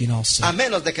walking also. a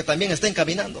menos de que también estén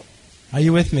caminando. Are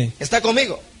you with me? ¿Está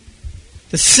conmigo?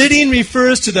 The sitting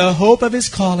refers to the hope of His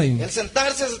calling. El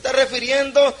sentarse se está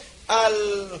refiriendo a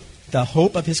The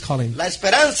hope of His calling. la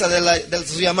esperanza de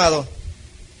su llamado.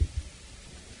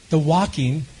 The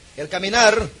walking El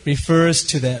caminar refers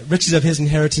to the riches of His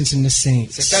inheritance in the se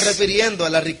está saints. refiriendo a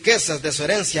las riquezas de su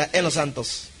herencia en los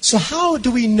santos. So how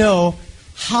do we know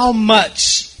how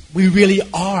much we really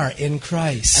are in Así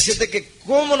Christ? es de que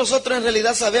cómo nosotros en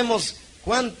realidad sabemos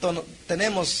cuánto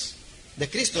tenemos de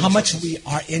Cristo en How much nosotros, we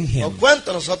are in o Him?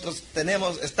 cuánto nosotros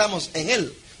estamos en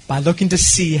Él. By looking to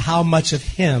see how much of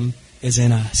Him is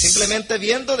in us. Simplemente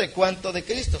viendo de cuánto de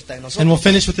Cristo está en And we'll nosotros.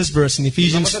 finish with this verse in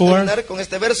Ephesians Vamos a 4, terminar con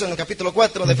este verso en el capítulo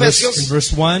 4 de in verse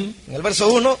Efesios, 1. en el verso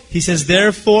 1. He says,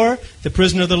 "Therefore, the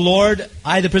prisoner of the Lord,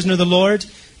 I, the prisoner of the Lord,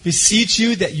 beseech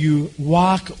you that you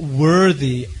walk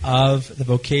worthy of the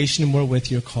vocation wherewith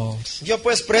you're called." Yo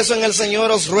pues preso en el Señor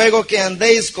os ruego que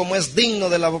andéis como es digno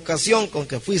de la vocación con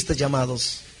que fuiste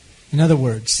llamados. In other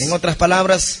words, En otras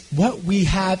palabras, what we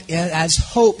have as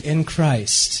hope in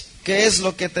Christ ¿qué es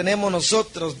lo que tenemos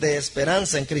nosotros de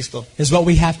esperanza en Cristo? is what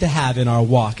we have to have in our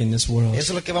walk in this world.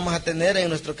 Eso es lo que vamos a tener en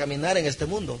nuestro caminar en este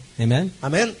mundo. Amen?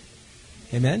 Amén.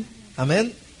 Amen?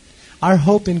 Amén. Our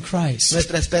hope in Christ.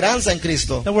 Nuestra esperanza en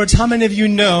Cristo. In other words, how many of you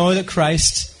know that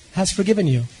Christ has forgiven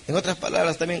you? En otras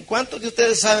palabras también, ¿cuántos de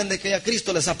ustedes saben de que ya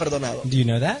Cristo les ha perdonado? Do you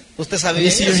know that? ¿Usted Let sabe me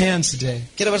bien see your eso? hands today.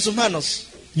 Quiero ver sus manos.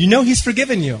 You know He's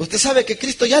forgiven you. Usted sabe que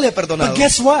Cristo ya le ha perdonado. But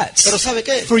guess what? Pero ¿sabe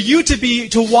qué? For you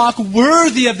to walk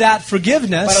worthy of that Para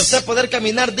forgiveness, usted poder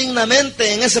caminar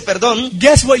dignamente en ese perdón,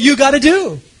 guess what you got to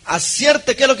do?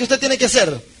 acierte qué es lo que usted tiene que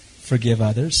hacer. Forgive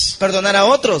others. Perdonar a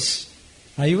otros.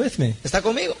 Are you with me? ¿Está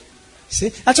conmigo? See?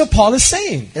 That's what Paul is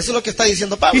saying. Eso es lo que está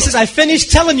diciendo Pablo. He says, I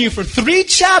finished telling you for 3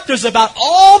 chapters about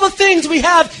all the things we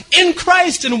have in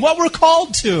Christ and what we're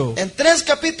called to. En 3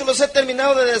 capítulos he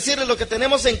terminado de decirle lo que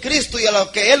tenemos en Cristo y a lo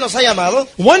que Él nos ha llamado.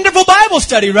 Wonderful Bible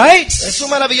study, right? Es un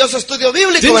maravilloso estudio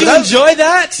bíblico, Didn't you ¿verdad? enjoy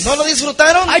that? ¿No lo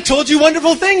disfrutaron? I told you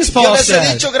wonderful things, Yo Paul les he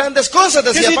said. dicho grandes cosas,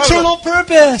 His decía Pablo, eternal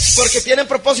purpose. porque tienen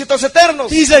propósitos eternos.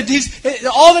 He's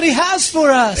all that He has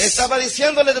for us. Estaba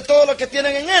diciéndole de todo lo que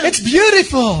tienen en Él. It's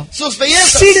beautiful. Sus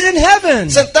bellezas, Seated in heaven.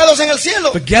 sentados en el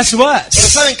cielo. But guess what? Pero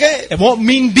 ¿saben qué? It won't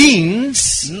mean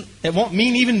beans. It won't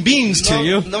mean even beans to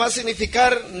you No va a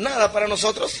significar nada para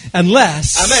nosotros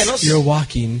unless A menos- you're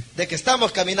walking de que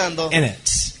estamos caminando in it.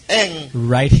 en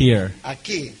Right here.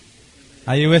 aquí.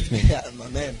 Are you with me?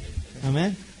 Amén.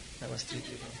 Amen?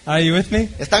 Are you with me?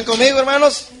 ¿Están conmigo,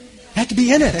 hermanos? You have to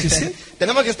be in it, you see?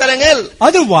 Tenemos que estar en Él.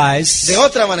 Otherwise, De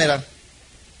otra manera,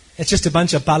 it's just a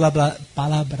bunch of va a ser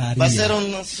palabrería.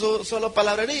 un solo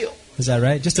palabrerío. Is that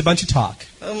right? Just a bunch of talk.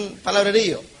 Un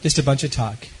palabrerío. Just a bunch of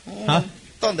talk. Un Huh?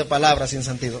 montón de palabras sin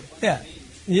sentido. Yeah.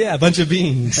 Yeah, a bunch of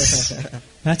beans.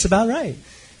 That's about right.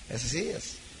 Eso sí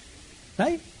es.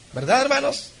 Right? ¿Verdad,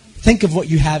 hermanos? Think of what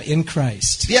you have in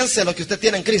Christ. Piense lo que usted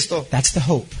tiene en Cristo. That's the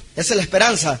hope. Esa es la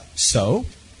esperanza. So,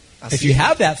 if Así, you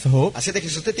have that hope, así de que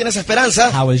si usted tiene esa esperanza,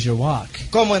 how is your walk?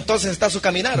 ¿cómo entonces está su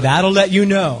caminar? That'll let you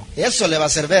know Eso le va a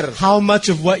hacer ver how much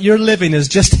of what you're living is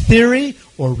just theory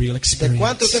or real de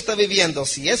cuánto usted experience. está viviendo,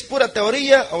 si es pura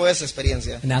teoría o es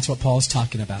experiencia. And that's what Paul's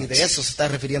talking about. Y de eso se está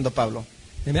refiriendo Pablo.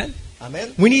 Amen?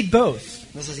 Amén. We need both.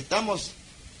 Necesitamos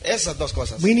esas dos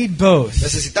cosas. We need both.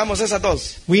 Necesitamos esas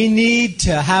dos. We need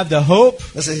to have the hope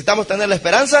Necesitamos tener la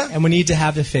esperanza and we need to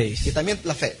have the faith. y también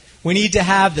la fe. We need to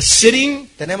have the sitting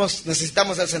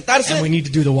Necesitamos el sentarse and we need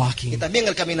to do the y walking. también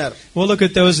el caminar. We'll look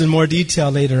at those in more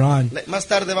detail later on. Más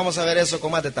tarde vamos a ver eso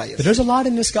con más detalles. But there's a lot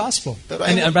in this gospel. Pero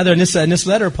hay And rather, in this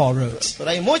letter Paul wrote. Pero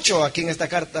hay mucho aquí en esta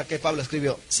carta que Pablo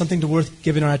escribió. Something to worth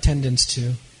giving our attendance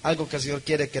to. Algo que el Señor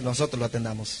quiere que nosotros lo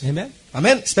atendamos. Amen?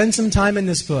 Amén. Spend some time in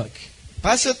this book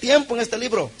Pase tiempo en este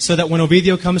libro. so that when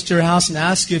Ovidio comes to your house and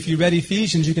asks you if you read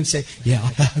Ephesians, you can say, yeah,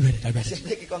 I read it.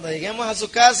 Siempre que cuando lleguemos a su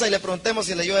casa y le preguntemos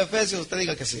si leyó Efesios, usted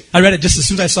diga que sí. I read it just as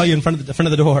soon as I saw you in front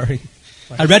of the door.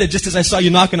 I read it just as I saw you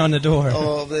knocking on the door.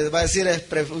 O va a decir,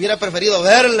 hubiera preferido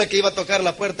verle que iba a tocar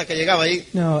la puerta que llegaba ahí.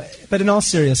 No, but in all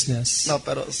seriousness, No,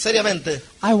 pero seriamente,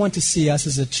 I want to see us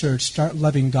as a church start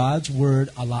loving God's word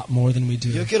a lot more than we do.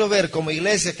 yo quiero ver como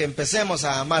iglesia que empecemos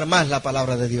a amar más la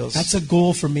palabra de Dios. That's a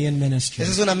goal for me in ministry.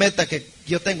 Esa es una meta que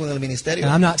yo tengo en el ministerio.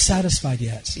 And I'm not satisfied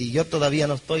yet Y yo todavía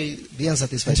no estoy bien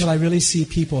satisfecho. until I really see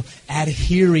people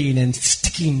adhering and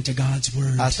sticking to God's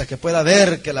word. Hasta que pueda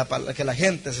ver que la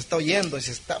gente se está oyendo y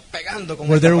se está pegando con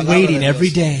where esta they're palabra de waiting Dios, every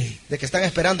day de que están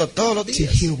esperando todos los to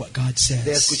días hear what God de says.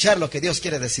 escuchar lo que Dios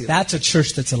quiere decir. That's a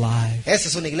church that's alive. Esa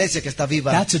es una iglesia que está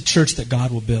viva That's a church that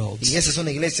God will build. y esa es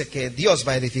una iglesia que Dios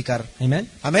va a edificar. Amen?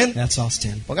 Amén. That's all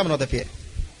stand. Pongámonos de pie.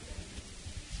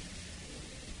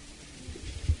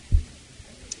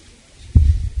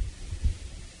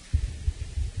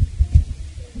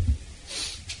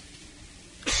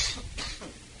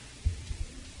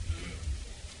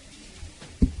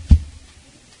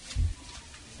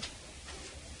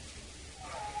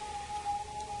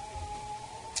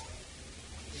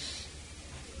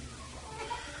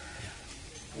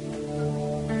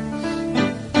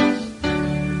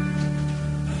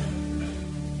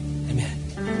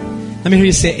 Let me hear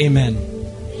you say amen.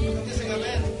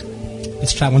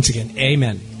 Let's try once again.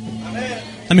 Amen.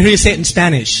 Let me hear you say it in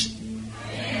Spanish.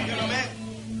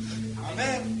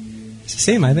 It's the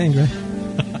same, I think, right?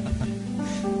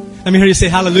 Let me hear you say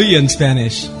hallelujah in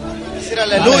Spanish. Decir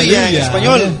aleluya en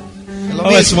español. Es lo Oh,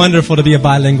 it's mismo. wonderful to be a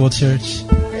bilingual church.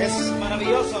 Es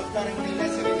maravilloso estar en una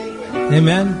iglesia bilingüe.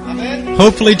 Amen. Amén.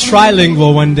 Hopefully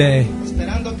trilingual one day.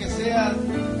 Esperando que sea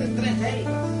de 3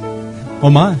 lenguas O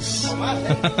más. o más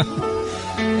lenguas.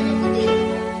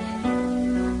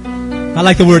 I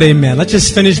like the word amen. Let's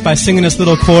just finish by singing this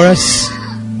little chorus.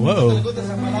 Whoa. Me gusta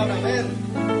esa palabra, amén.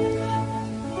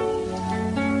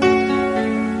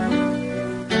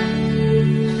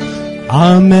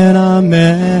 Amen,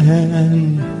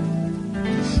 amen.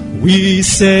 We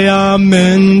say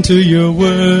amen to your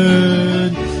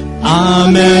word.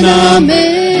 Amen, amen.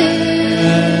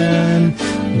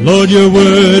 Lord, your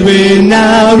word we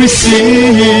now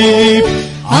receive.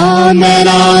 Amen,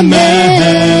 amen.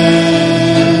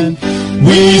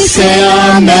 We say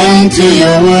amen to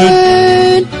your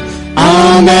word.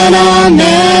 Amen,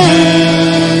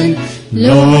 amen.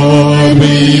 Lord,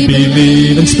 we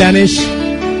believe. In Spanish.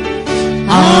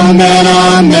 Amén,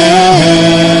 amén.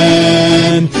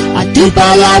 A tu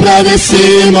palabra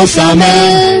decimos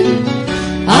amén.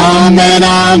 Amén,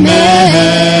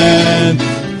 amén.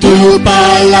 Tu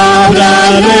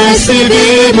palabra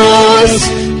recibimos.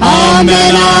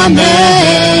 Amén,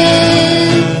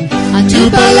 amén. A tu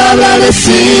palabra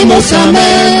decimos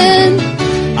amén.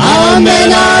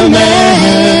 Amén,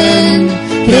 amén.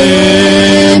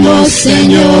 Creemos,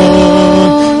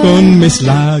 Señor. Con mis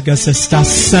llagas estás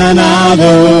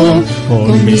sanado,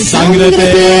 con mi sangre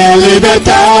te he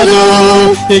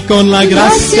libertado, y con la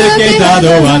gracia que he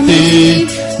dado a ti,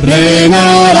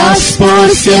 reinarás por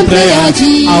siempre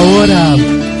allí.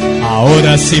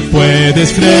 Ahora sí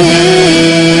puedes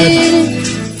creer,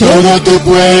 todo tú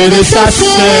puedes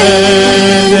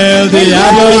hacer, el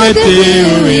diablo de ti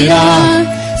huirá,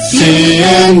 si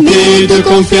en ti tu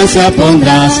confianza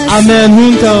pondrás. Amén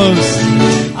juntos.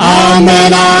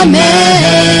 Amén, amén.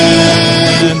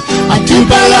 A tu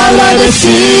palabra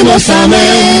decimos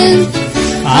amén.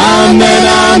 Amén,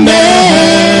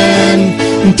 amén.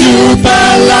 Tu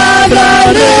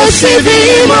palabra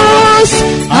recibimos.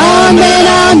 Amén,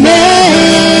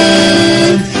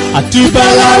 amén. A tu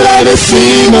palabra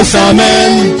decimos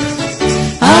amén.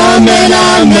 Amén,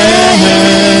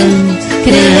 amén.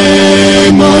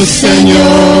 Creemos,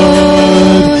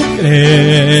 Señor.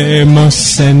 Creemos,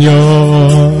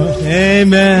 Señor.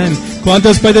 Amen.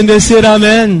 ¿Cuántos pueden decir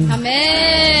amén?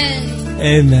 Amén.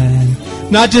 Amen.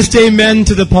 Not just amen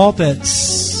to the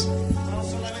pulpits. No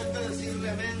solamente decirle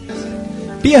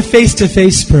amén, Be a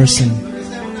face-to-face person. que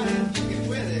sea una gente que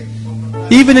puede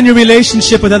confrontar. Even in your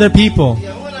relationship with other people. Y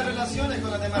aún en las relaciones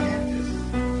con las demás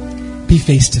gentes, Be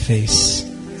face-to-face.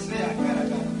 que sea cara a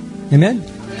cara. Amen.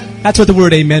 That's what the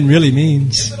word amen really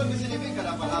means. Eso es lo que significa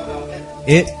la palabra amén.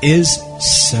 It is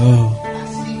so.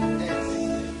 Así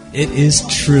It is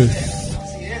truth. es,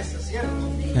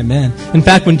 cierto. Amen. In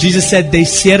fact, when Jesus said, de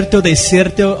cierto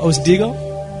os digo, Es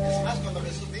más, cuando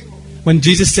Jesús dijo, when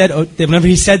Jesus said, whenever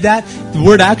he said that, the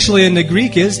word actually in the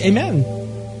Greek is amen.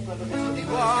 cuando Jesús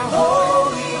dijo,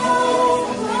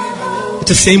 It's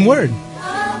the same word.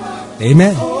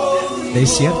 Amen. De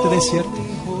cierto. Amen.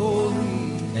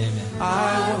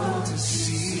 I want to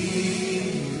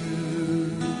see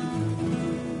you.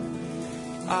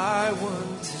 I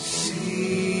want to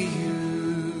see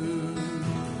you.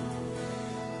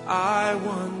 I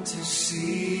want to see